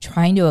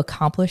trying to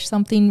accomplish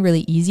something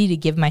really easy to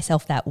give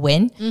myself that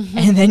win. Mm-hmm.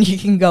 And then you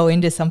can go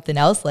into something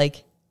else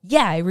like,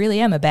 yeah, I really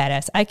am a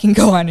badass. I can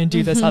go on and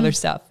do this other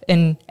stuff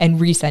and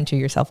recenter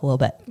yourself a little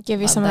bit.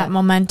 Give you some of that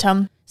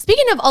momentum.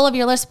 Speaking of all of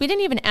your lists, we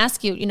didn't even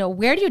ask you,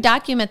 where do you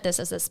document this?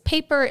 Is this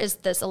paper? Is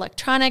this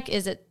electronic?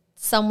 Is it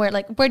somewhere,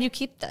 like, where do you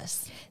keep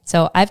this?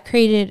 So I've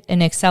created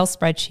an Excel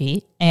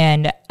spreadsheet,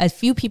 and a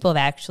few people have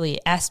actually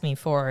asked me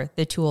for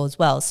the tool as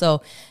well.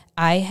 So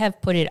I have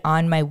put it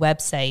on my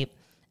website.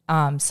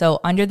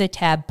 So under the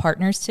tab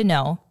Partners to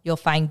Know, you'll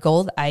find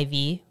Gold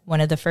Ivy,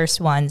 one of the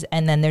first ones,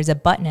 and then there's a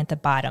button at the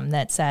bottom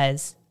that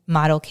says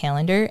Model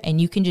Calendar,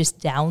 and you can just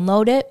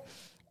download it.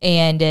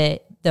 And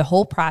the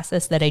whole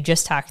process that I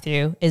just talked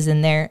through is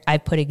in there. I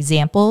put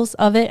examples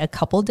of it, a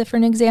couple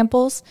different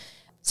examples.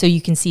 So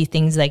you can see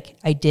things like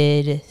I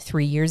did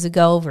 3 years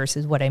ago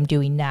versus what I'm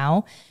doing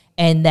now.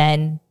 And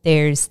then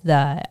there's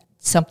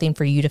something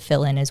for you to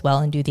fill in as well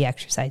and do the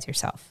exercise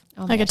yourself.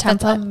 Oh, like a template.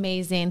 That's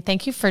amazing.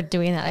 Thank you for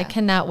doing that. Yeah. I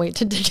cannot wait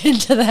to dig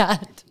into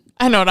that.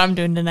 I know what I'm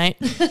doing tonight.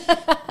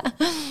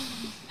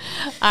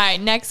 All right,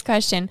 next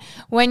question.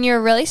 When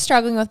you're really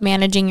struggling with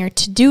managing your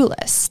to-do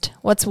list,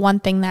 what's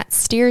one thing that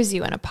steers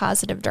you in a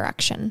positive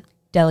direction?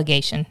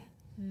 Delegation.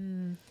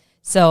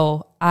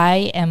 So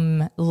I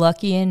am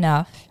lucky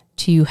enough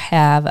to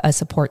have a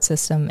support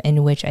system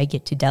in which I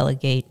get to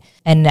delegate.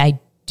 And I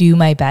do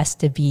my best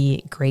to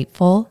be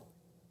grateful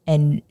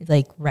and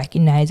like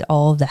recognize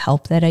all of the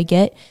help that I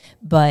get.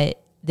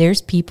 But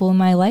there's people in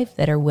my life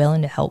that are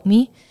willing to help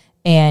me,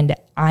 and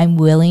I'm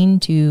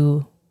willing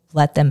to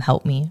let them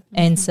help me. Mm-hmm.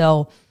 And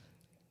so,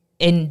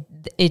 and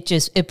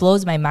it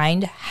blows my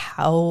mind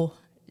how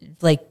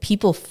like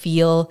people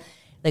feel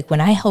like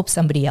when I help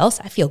somebody else,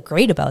 I feel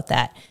great about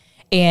that.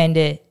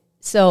 And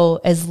so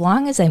as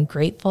long as I'm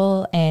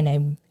grateful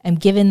and I'm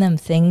giving them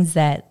things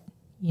that,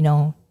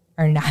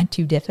 are not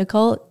too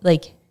difficult,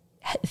 like,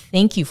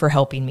 thank you for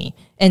helping me.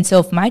 And so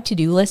if my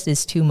to-do list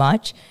is too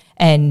much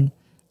and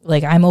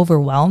like I'm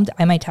overwhelmed,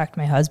 I might talk to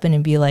my husband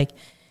and be like,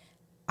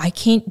 I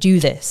can't do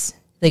this.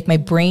 Like my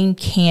brain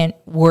can't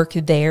work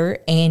there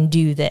and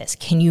do this.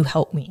 Can you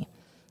help me?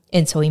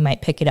 And so he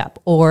might pick it up.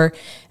 Or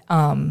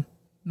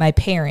my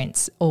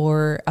parents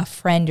or a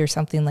friend or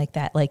something like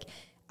that. Like,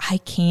 I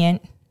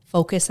can't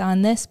focus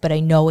on this, but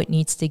I know it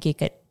needs to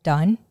get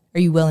done. Are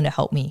you willing to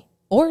help me?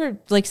 Or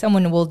like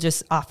someone will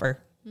just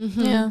offer.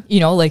 Mm-hmm.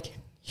 Yeah. Like,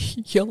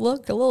 you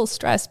look a little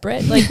stressed,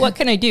 Britt. Like, what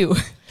can I do?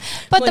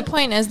 But the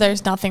point is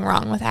there's nothing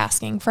wrong with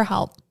asking for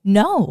help.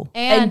 No.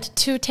 And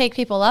to take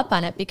people up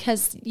on it,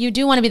 because you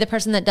do want to be the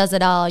person that does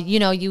it all.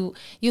 You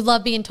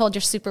love being told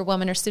you're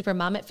superwoman or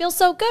supermom. It feels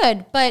so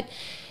good, but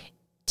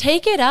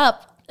take it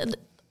up.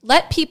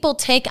 Let people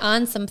take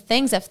on some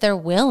things if they're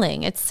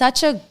willing. It's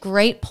such a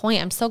great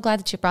point. I'm so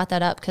glad that you brought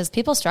that up because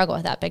people struggle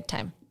with that big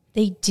time.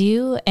 They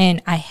do, and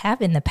I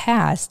have in the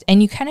past.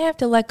 And you kind of have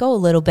to let go a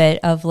little bit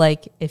of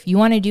like, if you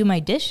want to do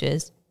my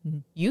dishes,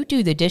 you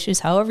do the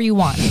dishes however you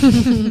want.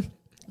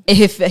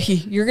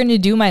 If you're going to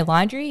do my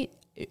laundry,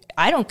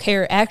 I don't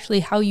care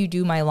actually how you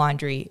do my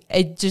laundry.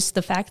 Just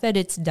the fact that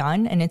it's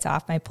done and it's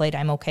off my plate,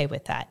 I'm okay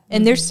with that.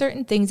 And there's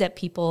certain things that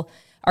people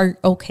are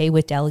okay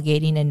with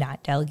delegating and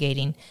not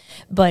delegating.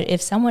 But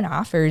if someone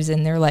offers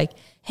and they're like,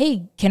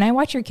 hey, can I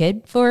watch your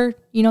kid for,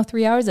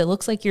 3 hours? It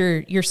looks like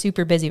you're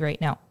super busy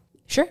right now.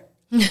 Sure.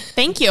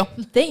 Thank you.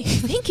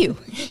 Thank you.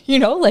 You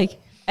know, like,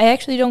 I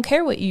actually don't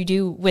care what you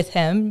do with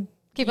him.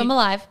 Keep him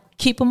alive.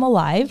 Keep him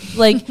alive.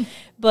 Like,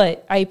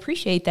 but I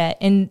appreciate that.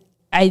 And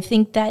I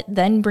think that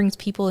then brings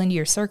people into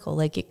your circle.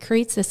 Like, it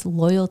creates this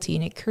loyalty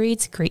and it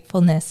creates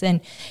gratefulness,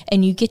 and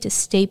you get to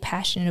stay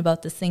passionate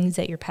about the things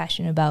that you're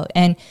passionate about.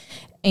 And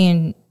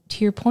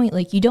to your point,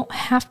 like, you don't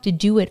have to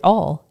do it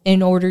all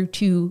in order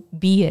to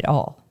be it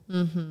all,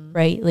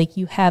 right? Like,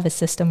 you have a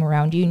system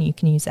around you and you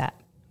can use that.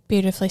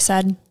 Beautifully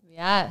said.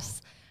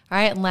 Yes. All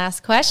right. And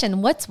last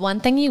question. What's one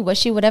thing you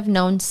wish you would have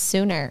known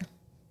sooner?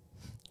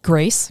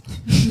 Grace.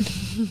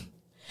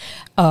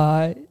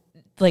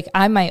 Like,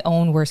 I'm my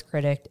own worst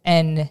critic,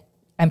 and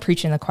I'm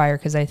preaching the choir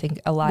because I think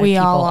a lot of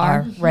people all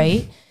are.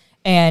 right?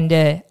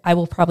 And I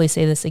will probably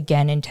say this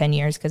again in 10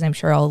 years because I'm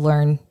sure I'll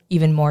learn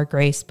even more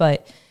grace.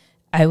 But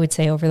I would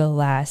say over the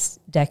last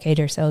decade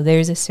or so,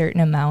 there's a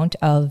certain amount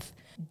of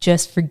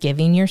just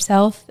forgiving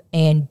yourself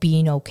and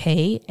being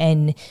okay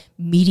and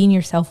meeting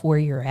yourself where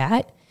you're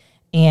at,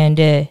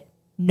 and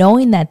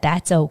knowing that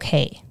that's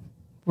okay,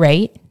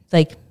 right?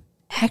 Like,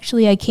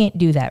 actually, I can't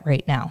do that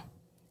right now,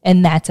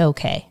 and that's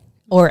okay.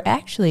 Or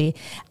actually,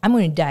 I'm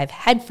going to dive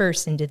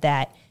headfirst into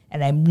that,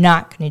 and I'm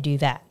not going to do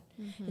that.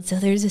 And so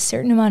there's a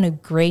certain amount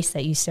of grace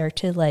that you start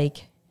to,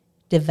 like,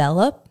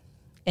 develop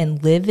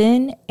and live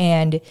in,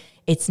 and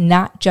it's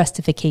not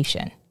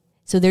justification.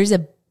 So there's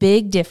a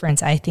big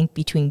difference, I think,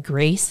 between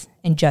grace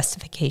and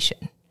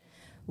justification.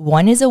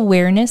 One is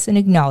awareness and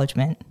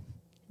acknowledgement.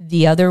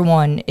 The other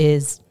one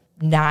is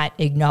not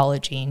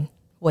acknowledging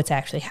what's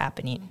actually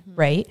happening,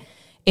 right?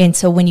 And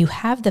so when you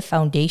have the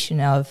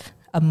foundation of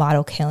a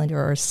model calendar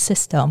or a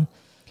system,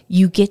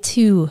 you get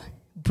to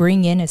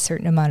bring in a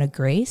certain amount of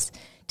grace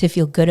to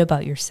feel good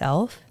about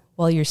yourself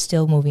while you're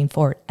still moving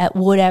forward at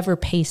whatever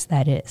pace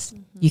that is.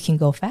 You can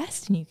go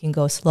fast and you can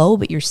go slow,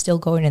 but you're still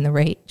going in the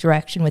right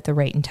direction with the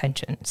right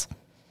intentions.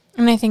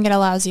 And I think it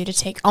allows you to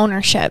take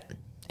ownership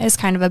is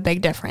kind of a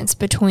big difference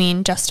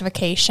between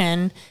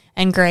justification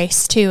and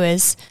grace too.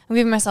 Is I'm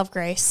giving myself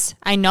grace.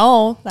 I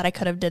know that I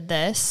could have did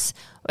this.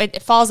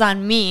 It falls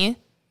on me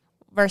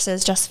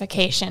versus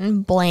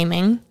justification,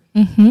 blaming.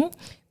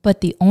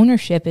 But the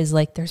ownership is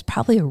like, there's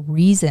probably a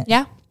reason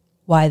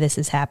why this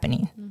is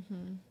happening.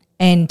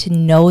 And to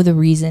know the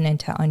reason and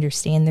to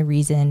understand the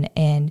reason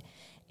and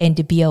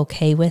to be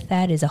okay with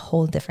that is a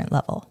whole different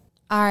level.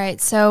 All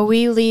right. So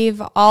we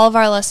leave all of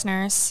our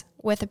listeners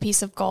with a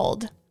piece of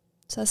gold.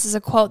 So this is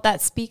a quote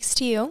that speaks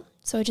to you.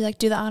 So would you like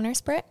to do the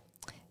honors, Brit?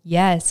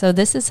 Yeah. So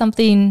this is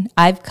something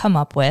I've come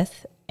up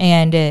with,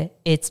 and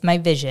it's my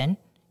vision.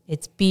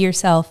 It's be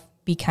yourself,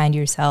 be kind to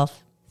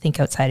yourself, think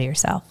outside of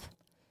yourself.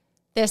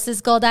 This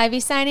is Gold Ivy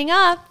signing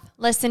off.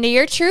 Listen to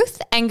your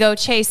truth and go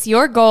chase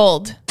your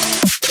gold.